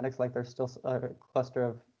systematics, like there's still a cluster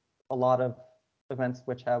of a lot of events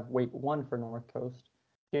which have weight 1 for North Coast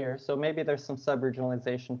here. So maybe there's some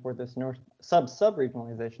sub-regionalization for this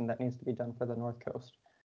sub-regionalization that needs to be done for the North Coast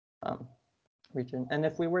region. And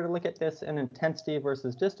if we were to look at this in intensity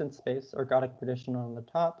versus distance space, ergodic prediction on the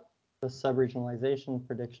top, the sub-regionalization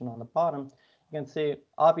prediction on the bottom, you can see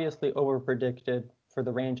obviously over-predicted for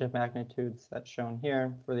the range of magnitudes that's shown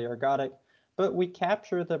here for the ergodic, but we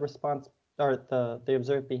capture the response or the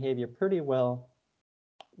observed behavior pretty well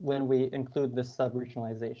when we include this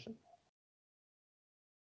sub-regionalization.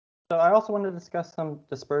 So I also want to discuss some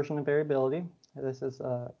dispersion and variability. This is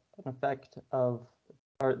an effect of,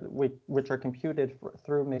 which are computed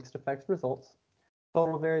through mixed effects results.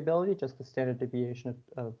 Total variability, just the standard deviation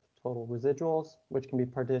of total residuals, which can be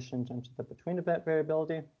partitioned into the between event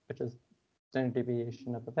variability, which is standard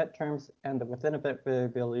deviation of event terms, and the within event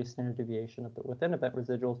variability, standard deviation of the within event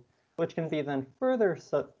residuals, which can be then further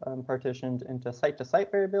partitioned into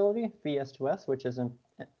site-to-site variability, VS2S, which is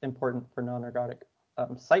important for non-ergodic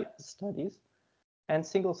site studies, and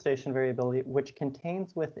single station variability, which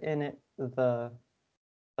contains within it the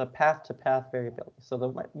path-to-path variability. So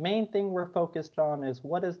the main thing we're focused on is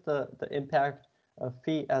what is the impact of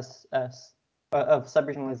VSS, of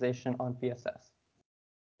subregionalization on VSS.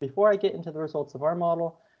 Before I get into the results of our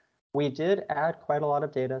model, we did add quite a lot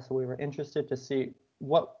of data, so we were interested to see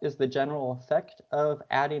what is the general effect of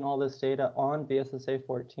adding all this data on VSSA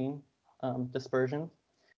 14 dispersions.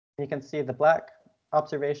 You can see the black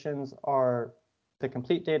observations are the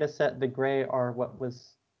complete data set, the gray are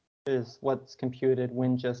what's computed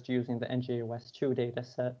when just using the NGAOS2 data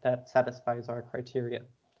set that satisfies our criteria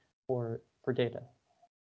for data.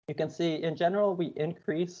 You can see in general, we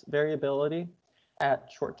increase variability at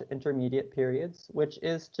short to intermediate periods, which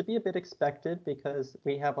is to be a bit expected because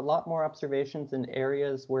we have a lot more observations in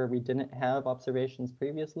areas where we didn't have observations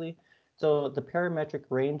previously. So the parametric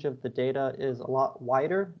range of the data is a lot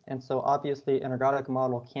wider. And so obviously an ergodic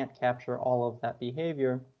model can't capture all of that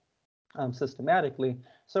behavior systematically.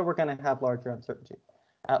 So we're going to have larger uncertainty.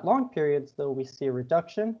 At long periods, though, we see a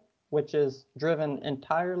reduction, which is driven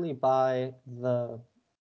entirely by the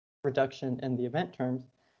reduction in the event terms.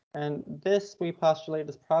 And this, we postulate,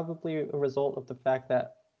 is probably a result of the fact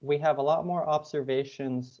that we have a lot more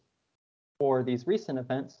observations for these recent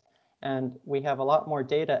events, and we have a lot more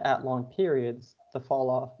data at long periods. The fall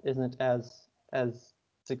off isn't as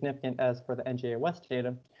significant as for the NGAOS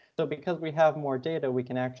data. So because we have more data, we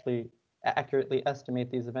can actually accurately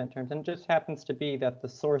estimate these event terms. And it just happens to be that the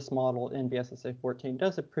source model in VSSA 14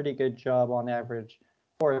 does a pretty good job on average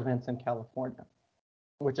for events in California,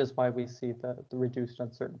 which is why we see the reduced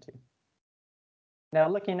uncertainty. Now,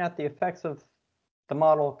 looking at the effects of the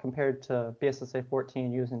model compared to VSSA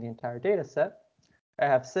 14 using the entire data set, I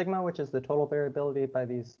have sigma, which is the total variability by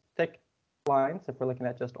these thick lines. If we're looking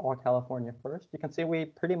at just all California first, you can see we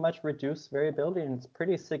pretty much reduce variability, and it's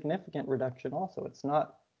pretty significant reduction also. It's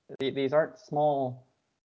not, these aren't small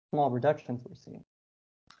reductions we're seeing.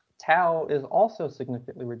 Tau is also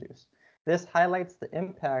significantly reduced. This highlights the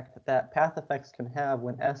impact that path effects can have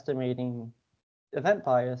when estimating event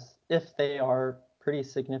bias if they are pretty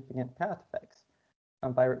significant path effects.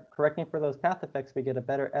 By correcting for those path effects, we get a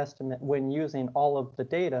better estimate when using all of the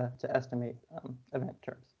data to estimate event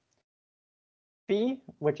terms. Phi,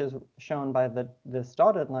 which is shown by this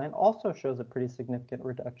dotted line, also shows a pretty significant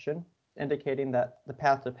reduction, indicating that the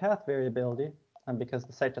path-to-path variability, because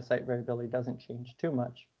the site-to-site variability doesn't change too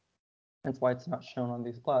much, that's why it's not shown on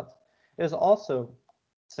these plots, is also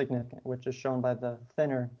significant, which is shown by the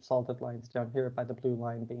thinner solid lines down here, by the blue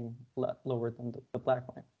line being lower than the black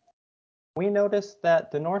line. We noticed that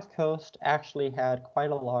the North Coast actually had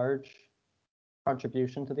quite a large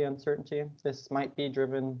contribution to the uncertainty. This might be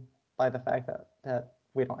driven by the fact that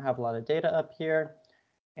we don't have a lot of data up here,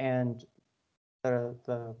 and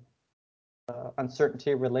the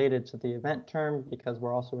uncertainty related to the event term, because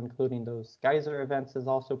we're also including those geyser events, is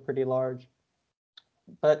also pretty large.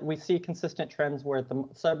 But we see consistent trends where the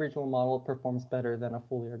subregional model performs better than a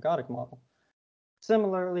fully ergodic model.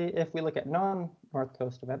 Similarly, if we look at non-North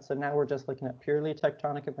Coast events, so now we're just looking at purely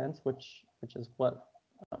tectonic events, which is what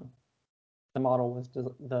the model was,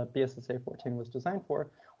 the VSSA 14 was designed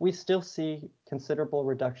for, we still see considerable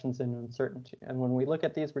reductions in uncertainty. And when we look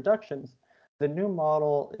at these reductions, the new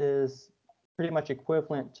model is pretty much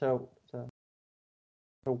equivalent to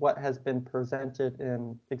what has been presented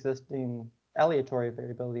in existing aleatory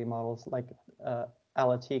variability models like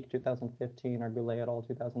Alatique 2015 or Goulet et al.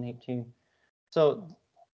 2018. So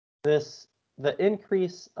the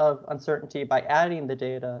increase of uncertainty by adding the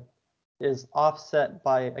data is offset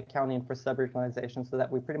by accounting for subregionalization, so that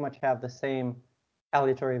we pretty much have the same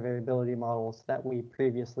aleatory variability models that we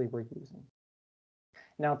previously were using.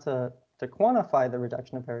 Now to quantify the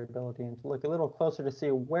reduction of variability and to look a little closer to see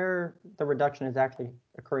where the reduction is actually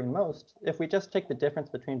occurring most, if we just take the difference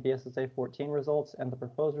between VSSA 14 results and the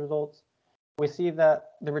proposed results, we see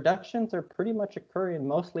that the reductions are pretty much occurring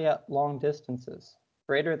mostly at long distances,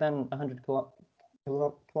 greater than 100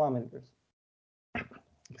 kilometers.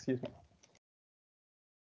 Excuse me.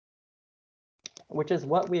 Which is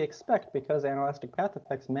what we expect because anelastic path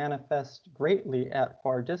effects manifest greatly at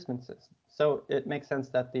far distances. So it makes sense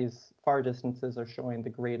that these far distances are showing the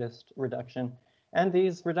greatest reduction. And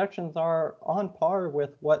these reductions are on par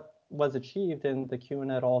with what was achieved in the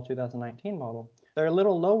Kuhn et al. 2019 model. They're a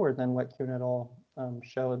little lower than what Kuhn et al.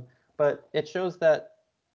 showed, but it shows that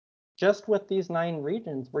just with these 9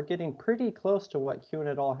 regions, we're getting pretty close to what Kuhn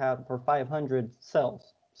et al. Had for 500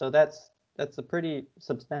 cells. So that's a pretty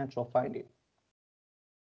substantial finding.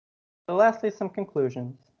 So lastly, some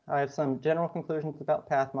conclusions. I have some general conclusions about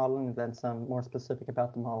path modeling and then some more specific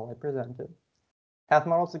about the model I presented. Path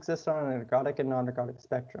models exist on an ergodic and non-ergodic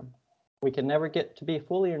spectrum. We can never get to be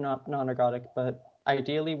fully or non-ergodic, but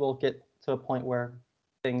ideally we'll get to a point where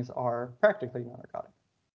things are practically non-ergodic.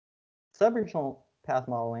 Subregional path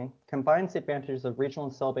modeling combines the advantages of regional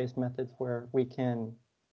and cell-based methods where we can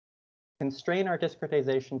constrain our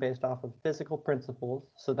discretization based off of physical principles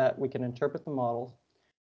so that we can interpret the models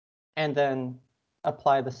and then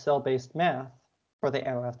apply the cell-based math for the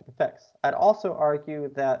anelastic effects. I'd also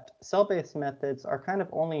argue that cell-based methods are kind of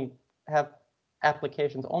only have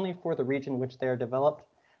applications only for the region which they are developed,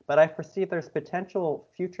 but I foresee there's potential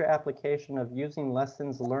future application of using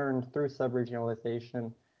lessons learned through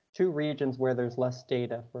subregionalization to regions where there's less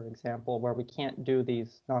data, for example, where we can't do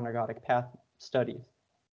these non-ergodic path studies.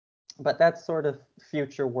 But that's sort of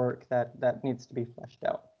future work that needs to be fleshed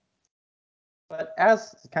out. But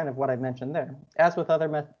as kind of what I mentioned there, as with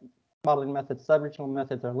other modeling methods, subregional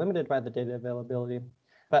methods are limited by the data availability.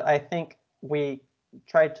 But I think we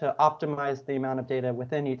tried to optimize the amount of data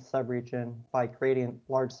within each subregion by creating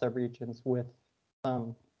large subregions with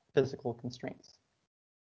some physical constraints.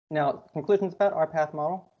 Now, conclusions about our path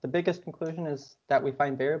model. The biggest conclusion is that we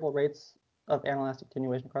find variable rates of anelastic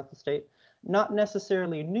attenuation across the state. Not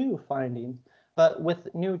necessarily new findings, but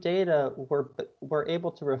with new data, we're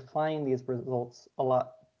able to refine these results a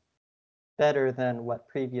lot better than what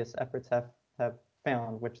previous efforts have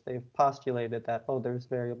found, which they've postulated that, oh, there's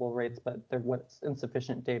variable rates, but what's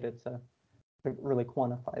insufficient data to really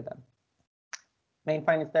quantify them. Main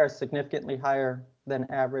findings there are significantly higher than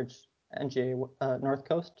average NGA North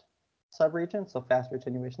Coast subregion, so faster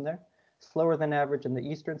attenuation there. Slower than average in the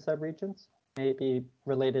eastern subregions, maybe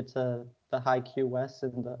related to the high QS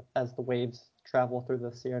and as the waves travel through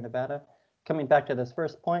the Sierra Nevada. Coming back to this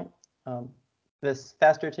first point, this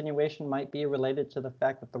faster attenuation might be related to the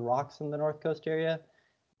fact that the rocks in the North Coast area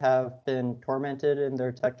have been tormented in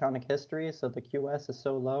their tectonic history, so the QS is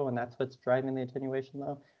so low, and that's what's driving the attenuation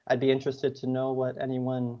low. I'd be interested to know what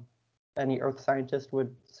any Earth scientist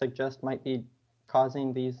would suggest might be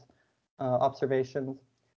causing these observations.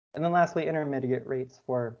 And then lastly, intermediate rates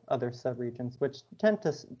for other subregions, which tend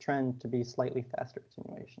to trend to be slightly faster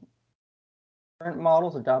attenuation. Current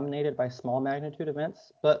models are dominated by small magnitude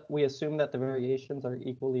events, but we assume that the variations are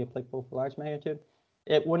equally applicable for large magnitude.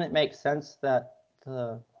 It wouldn't make sense that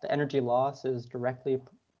the energy loss is directly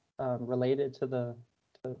related to the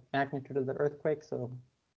magnitude of the earthquake,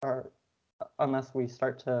 unless we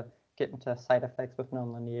start to get into side effects with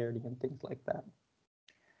nonlinearity and things like that.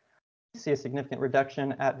 We see a significant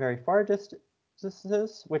reduction at very far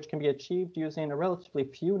distances, which can be achieved using a relatively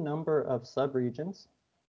few number of subregions.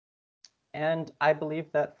 And I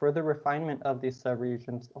believe that further refinement of these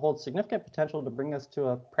subregions holds significant potential to bring us to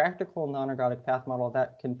a practical non-ergodic path model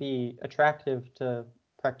that can be attractive to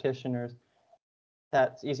practitioners,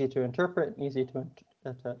 that's easy to interpret and easy to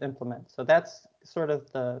implement. So that's sort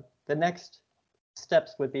of the next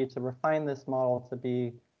steps would be to refine this model to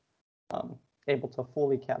be able to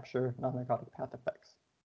fully capture non-ergodic path effects.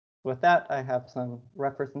 With that, I have some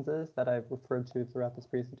references that I've referred to throughout this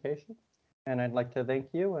presentation. And I'd like to thank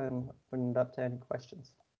you and open it up to any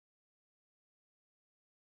questions.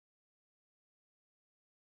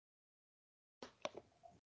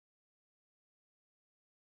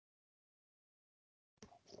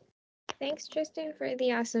 Thanks, Tristan, for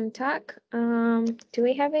the awesome talk. Do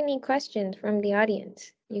we have any questions from the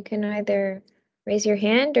audience? You can either raise your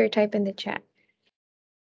hand or type in the chat.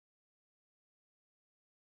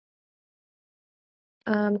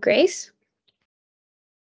 Grace?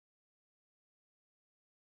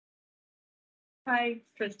 Hi,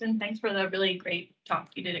 Tristan. Thanks for the really great talk.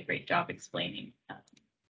 You did a great job explaining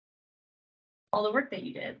all the work that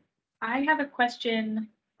you did. I have a question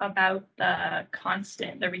about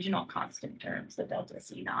the regional constant terms, the delta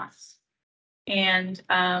C NOS. And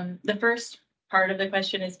the first part of the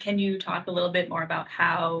question is, can you talk a little bit more about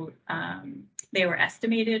how they were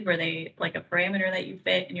estimated? Were they like a parameter that you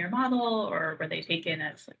fit in your model, or were they taken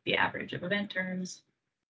as like the average of event terms?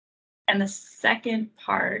 And the second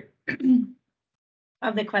part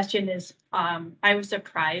of the question is, I was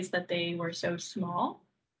surprised that they were so small.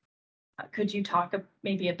 Could you talk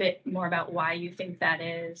maybe a bit more about why you think that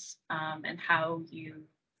is, and how you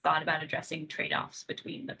thought about addressing trade-offs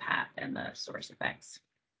between the path and the source effects?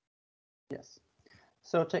 Yes.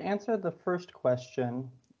 So to answer the first question,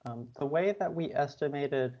 the way that we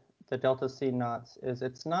estimated the delta C knots is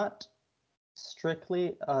it's not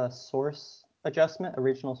strictly a source adjustment, a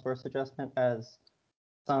regional source adjustment, as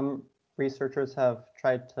some researchers have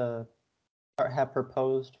tried to or have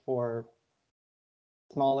proposed for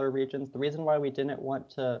smaller regions. The reason why we didn't want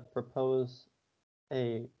to propose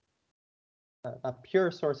a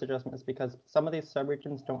pure source adjustment is because some of these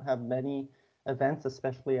subregions don't have many events,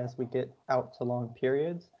 especially as we get out to long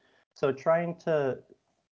periods. So trying to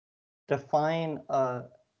define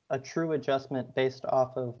a true adjustment based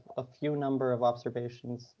off of a few number of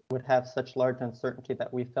observations would have such large uncertainty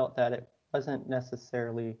that we felt that it wasn't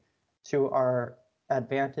necessarily to our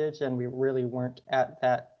advantage, and we really weren't at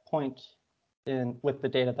that point with the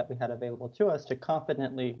data that we had available to us to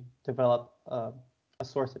confidently develop a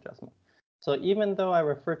source adjustment. So even though I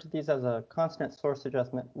refer to these as a constant source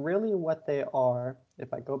adjustment, really what they are,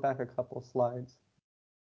 if I go back a couple slides,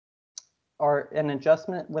 are an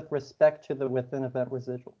adjustment with respect to the within event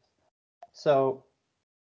residuals. So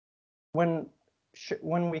when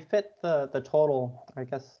we fit the total, I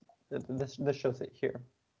guess this shows it here.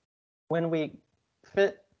 When we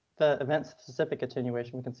fit the event-specific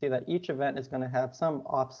attenuation, we can see that each event is going to have some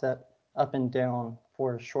offset up and down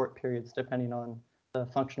for short periods, depending on the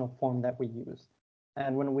functional form that we use.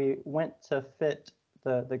 And when we went to fit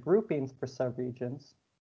the groupings for subregions,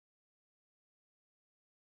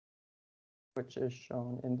 which is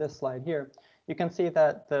shown in this slide here, you can see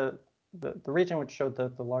that the region which showed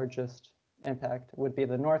the largest impact would be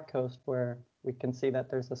the North Coast, where we can see that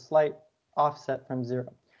there's a slight offset from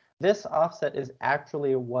 0. This offset is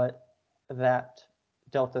actually what that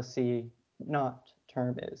delta C naught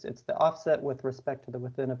term is. It's the offset with respect to the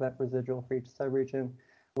within event residual for each subregion,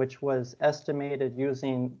 which was estimated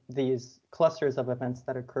using these clusters of events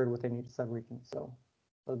that occurred within each subregion. So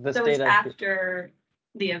this So data it's after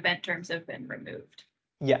the event terms have been removed.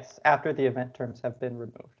 Yes, after the event terms have been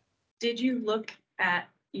removed. Did you look at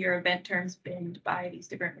your event terms binned by these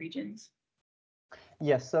different regions?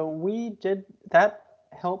 Yes, so we did that.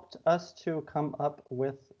 Helped us to come up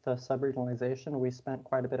with the subregionalization. We spent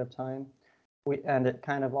quite a bit of time. And it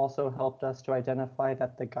kind of also helped us to identify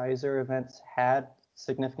that the geyser events had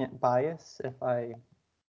significant bias. If I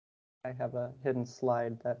have a hidden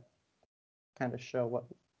slide that kind of show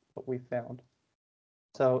what we found.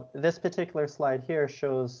 So this particular slide here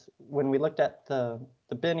shows when we looked at the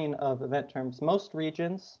binning of event terms, most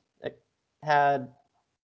regions had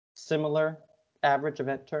similar average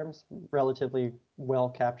event terms, relatively well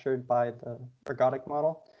captured by the ergodic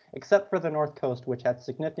model, except for the North Coast, which had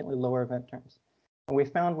significantly lower event terms. And we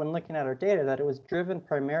found when looking at our data that it was driven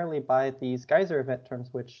primarily by these geyser event terms,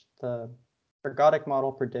 which the ergodic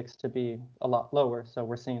model predicts to be a lot lower. So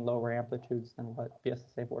we're seeing lower amplitudes than what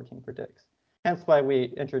BSSA 14 predicts. Hence why we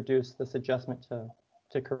introduced this adjustment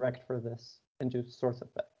to correct for this induced source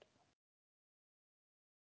effect.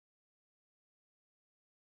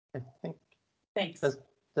 I think. Thanks.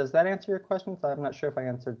 Does that answer your questions? I'm not sure if I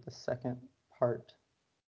answered the second part.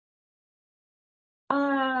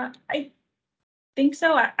 I think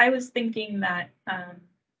so. I was thinking that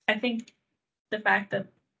I think the fact that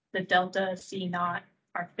the delta C naught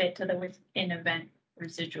are fit to the within event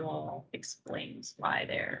residual explains why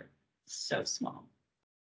they're so small.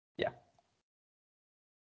 Yeah.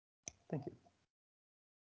 Thank you.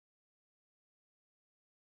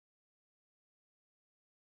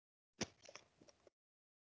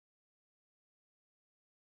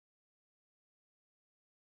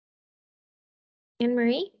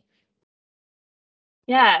 Anne-Marie?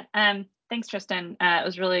 Yeah, thanks, Tristan. It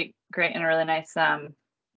was really great and a really nice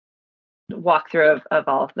walkthrough of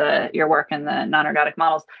all of your work in the non-ergodic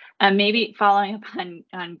models. And maybe following up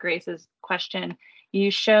on Grace's question,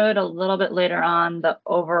 you showed a little bit later on the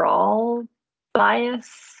overall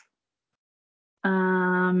bias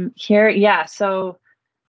here. Yeah, so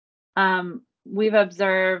we've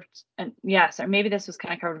observed, and yes, or maybe this was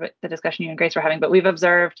kind of covered with the discussion you and Grace were having, but we've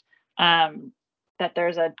observed that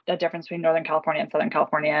there's a difference between Northern California and Southern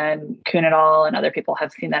California, and Kuhn et al. And other people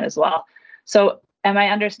have seen that as well. So am I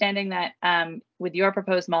understanding that with your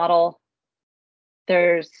proposed model,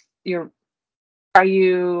 I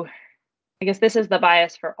guess this is the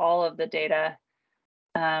bias for all of the data.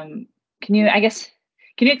 Can you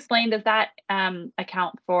explain, does that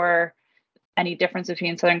account for any difference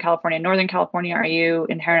between Southern California and Northern California? Are you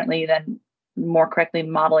inherently then more correctly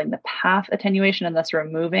modeling the path attenuation and thus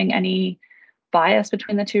removing any bias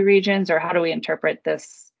between the two regions? Or how do we interpret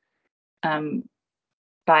this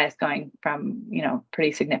bias going from,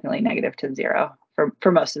 pretty significantly negative to 0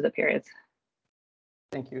 for most of the periods?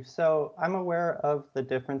 Thank you. So I'm aware of the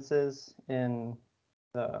differences in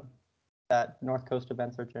that North Coast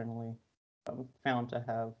events are generally found to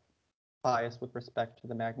have bias with respect to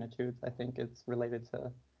the magnitudes. I think it's related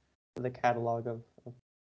to the catalog of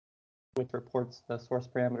which reports the source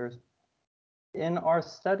parameters. In our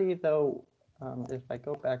study, though, if I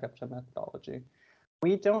go back up to methodology,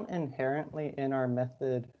 we don't inherently in our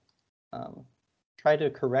method try to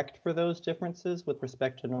correct for those differences with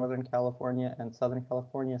respect to Northern California and Southern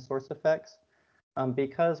California source effects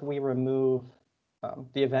because we remove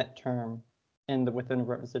the event term in the within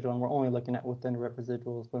root residual, and we're only looking at within root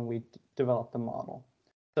residuals when we develop the model.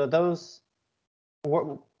 So those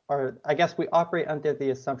are, I guess we operate under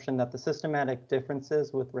the assumption that the systematic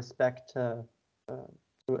differences with respect to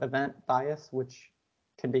event bias, which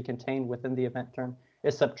can be contained within the event term,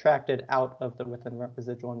 is subtracted out of the within root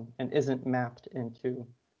residual and isn't mapped into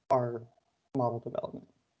our model development.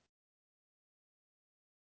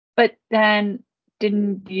 But then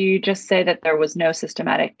didn't you just say that there was no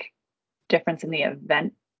systematic difference in the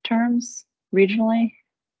event terms regionally?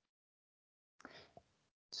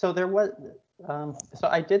 So there was, so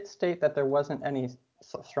I did state that there wasn't any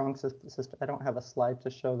strong system. I don't have a slide to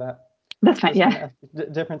show that. That's fine, yeah.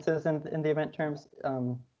 Differences in the event terms.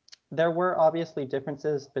 There were obviously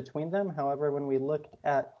differences between them. However, when we looked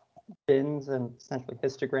at bins and essentially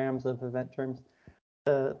histograms of event terms,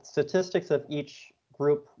 the statistics of each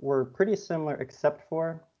group were pretty similar except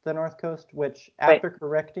for the North Coast, which after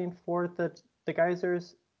correcting for the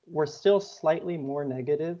geysers were still slightly more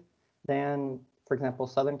negative than, for example,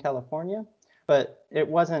 Southern California, but it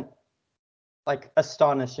wasn't like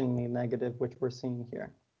astonishingly negative, which we're seeing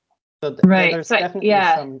here. So there's So,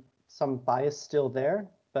 definitely some bias still there,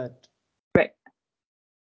 but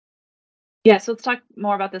yeah. So let's talk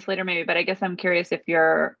more about this later, maybe. But I guess I'm curious if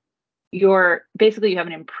you're basically you have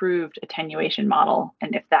an improved attenuation model,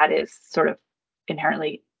 and if that is sort of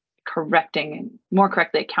inherently correcting and more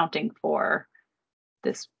correctly accounting for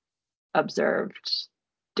this observed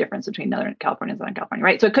difference between Northern California and Southern California,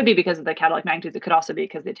 right? So it could be because of the catalog magnitudes. It could also be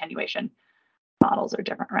because the attenuation models are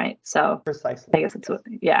different, right? So precisely. I guess it's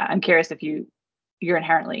yeah. I'm curious if you're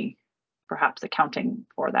inherently perhaps accounting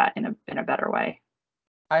for that in a better way.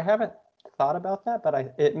 I haven't thought about that,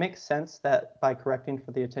 but it makes sense that by correcting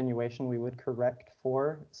for the attenuation, we would correct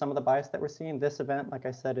for some of the bias that we're seeing. This event, like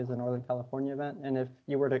I said, is a Northern California event, and if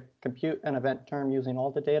you were to compute an event term using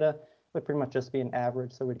all the data, it would pretty much just be an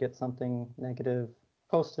average, so we'd get something negative,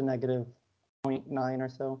 close to negative 0.9 or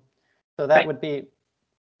so. So that would be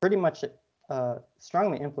pretty much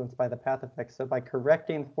strongly influenced by the path effect. So by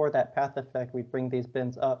correcting for that path effect, we bring these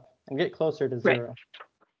bins up and get closer to zero.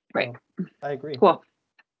 Right. So I agree. Cool.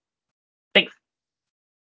 Thanks.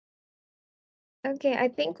 Okay, I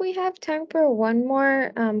think we have time for one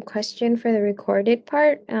more question for the recorded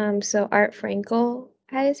part. So Art Frankel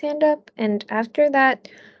had his hand up, and after that,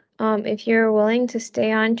 if you're willing to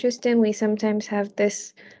stay on, Tristan, we sometimes have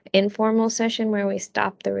this informal session where we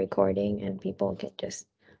stop the recording and people can just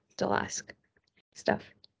still ask stuff.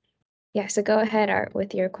 Yeah, so go ahead, Art,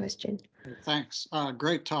 with your question. Thanks.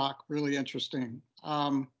 Great talk, really interesting.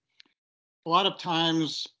 A lot of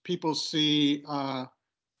times people see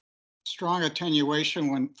strong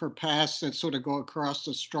attenuation for paths that sort of go across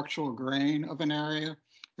the structural grain of an area,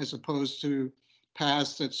 as opposed to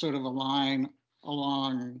paths that sort of align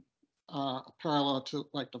along parallel to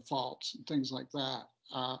like the faults and things like that.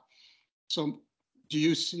 So do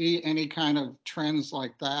you see any kind of trends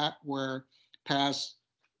like that where paths,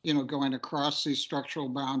 going across these structural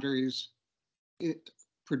boundaries, it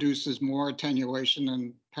produces more attenuation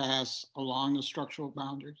than paths along the structural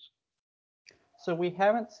boundaries? So we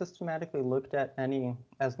haven't systematically looked at any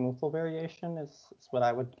azimuthal variation is what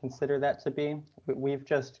I would consider that to be. We've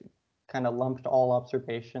just kind of lumped all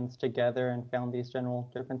observations together and found these general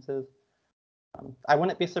differences. I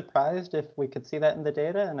wouldn't be surprised if we could see that in the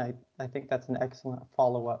data, and I think that's an excellent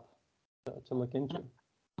follow-up to look into.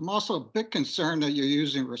 I'm also a bit concerned that you're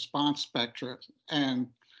using response spectra and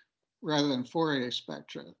rather than Fourier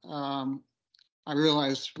spectra. I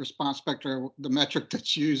realize response spectra, the metric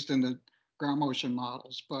that's used in the ground motion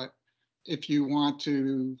models, but if you want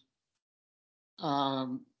to,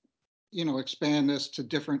 expand this to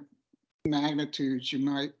different magnitudes,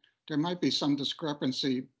 there might be some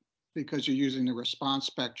discrepancy because you're using the response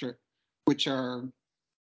spectra, which are,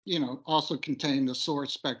 also contain the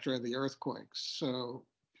source spectra of the earthquakes. So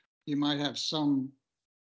you might have some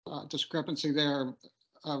discrepancy there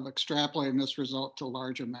of extrapolating this result to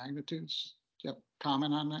larger magnitudes. Do you have a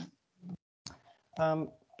comment on that?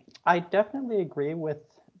 I definitely agree with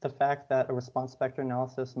the fact that a response spectra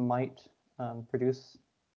analysis might produce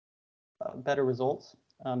better results.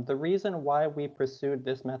 The reason why we pursued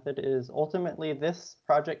this method is ultimately this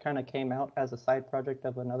project kind of came out as a side project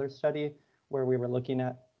of another study where we were looking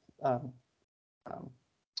at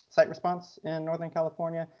site response in Northern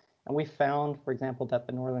California. And we found, for example, that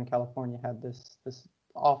the Northern California had this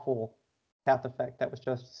awful path effect that was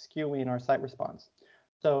just skewing our site response.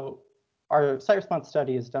 So our site response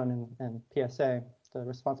study is done in PSA, the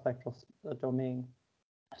response spectral domain.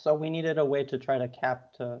 So we needed a way to try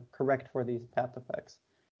to correct for these path effects.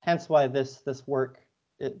 Hence why this work,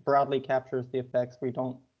 it broadly captures the effects. We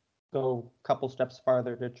don't go a couple steps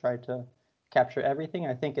farther to try to capture everything.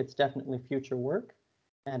 I think it's definitely future work.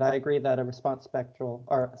 And I agree that a response spectral,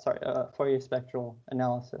 or sorry, Fourier spectral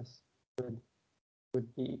analysis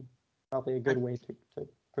would be probably a good way to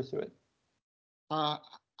pursue it. I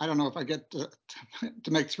don't know if I get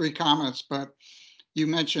to make 3 comments, but you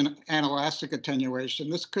mentioned anelastic attenuation.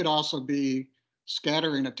 This could also be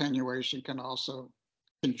scattering attenuation can also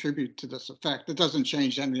contribute to this effect. It doesn't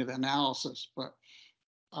change any of the analysis, but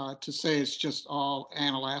to say it's just all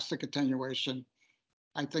anelastic attenuation,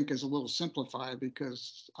 I think is a little simplified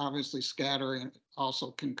because obviously scattering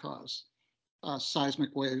also can cause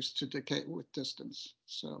seismic waves to decay with distance.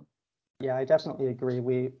 So yeah, I definitely agree.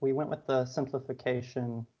 We went with the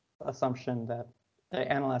simplification assumption that the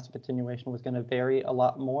anelastic attenuation was going to vary a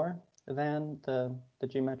lot more than the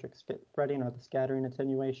geometric spreading or the scattering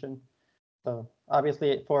attenuation. So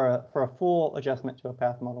obviously, for a full adjustment to a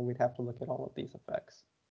path model, we'd have to look at all of these effects.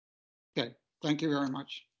 okay, thank you very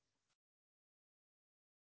much.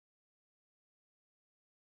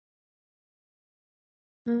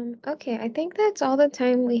 Okay, I think that's all the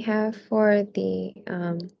time we have for the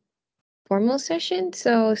formal session.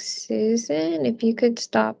 So Susan, if you could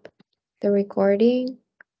stop the recording,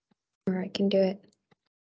 or I can do it.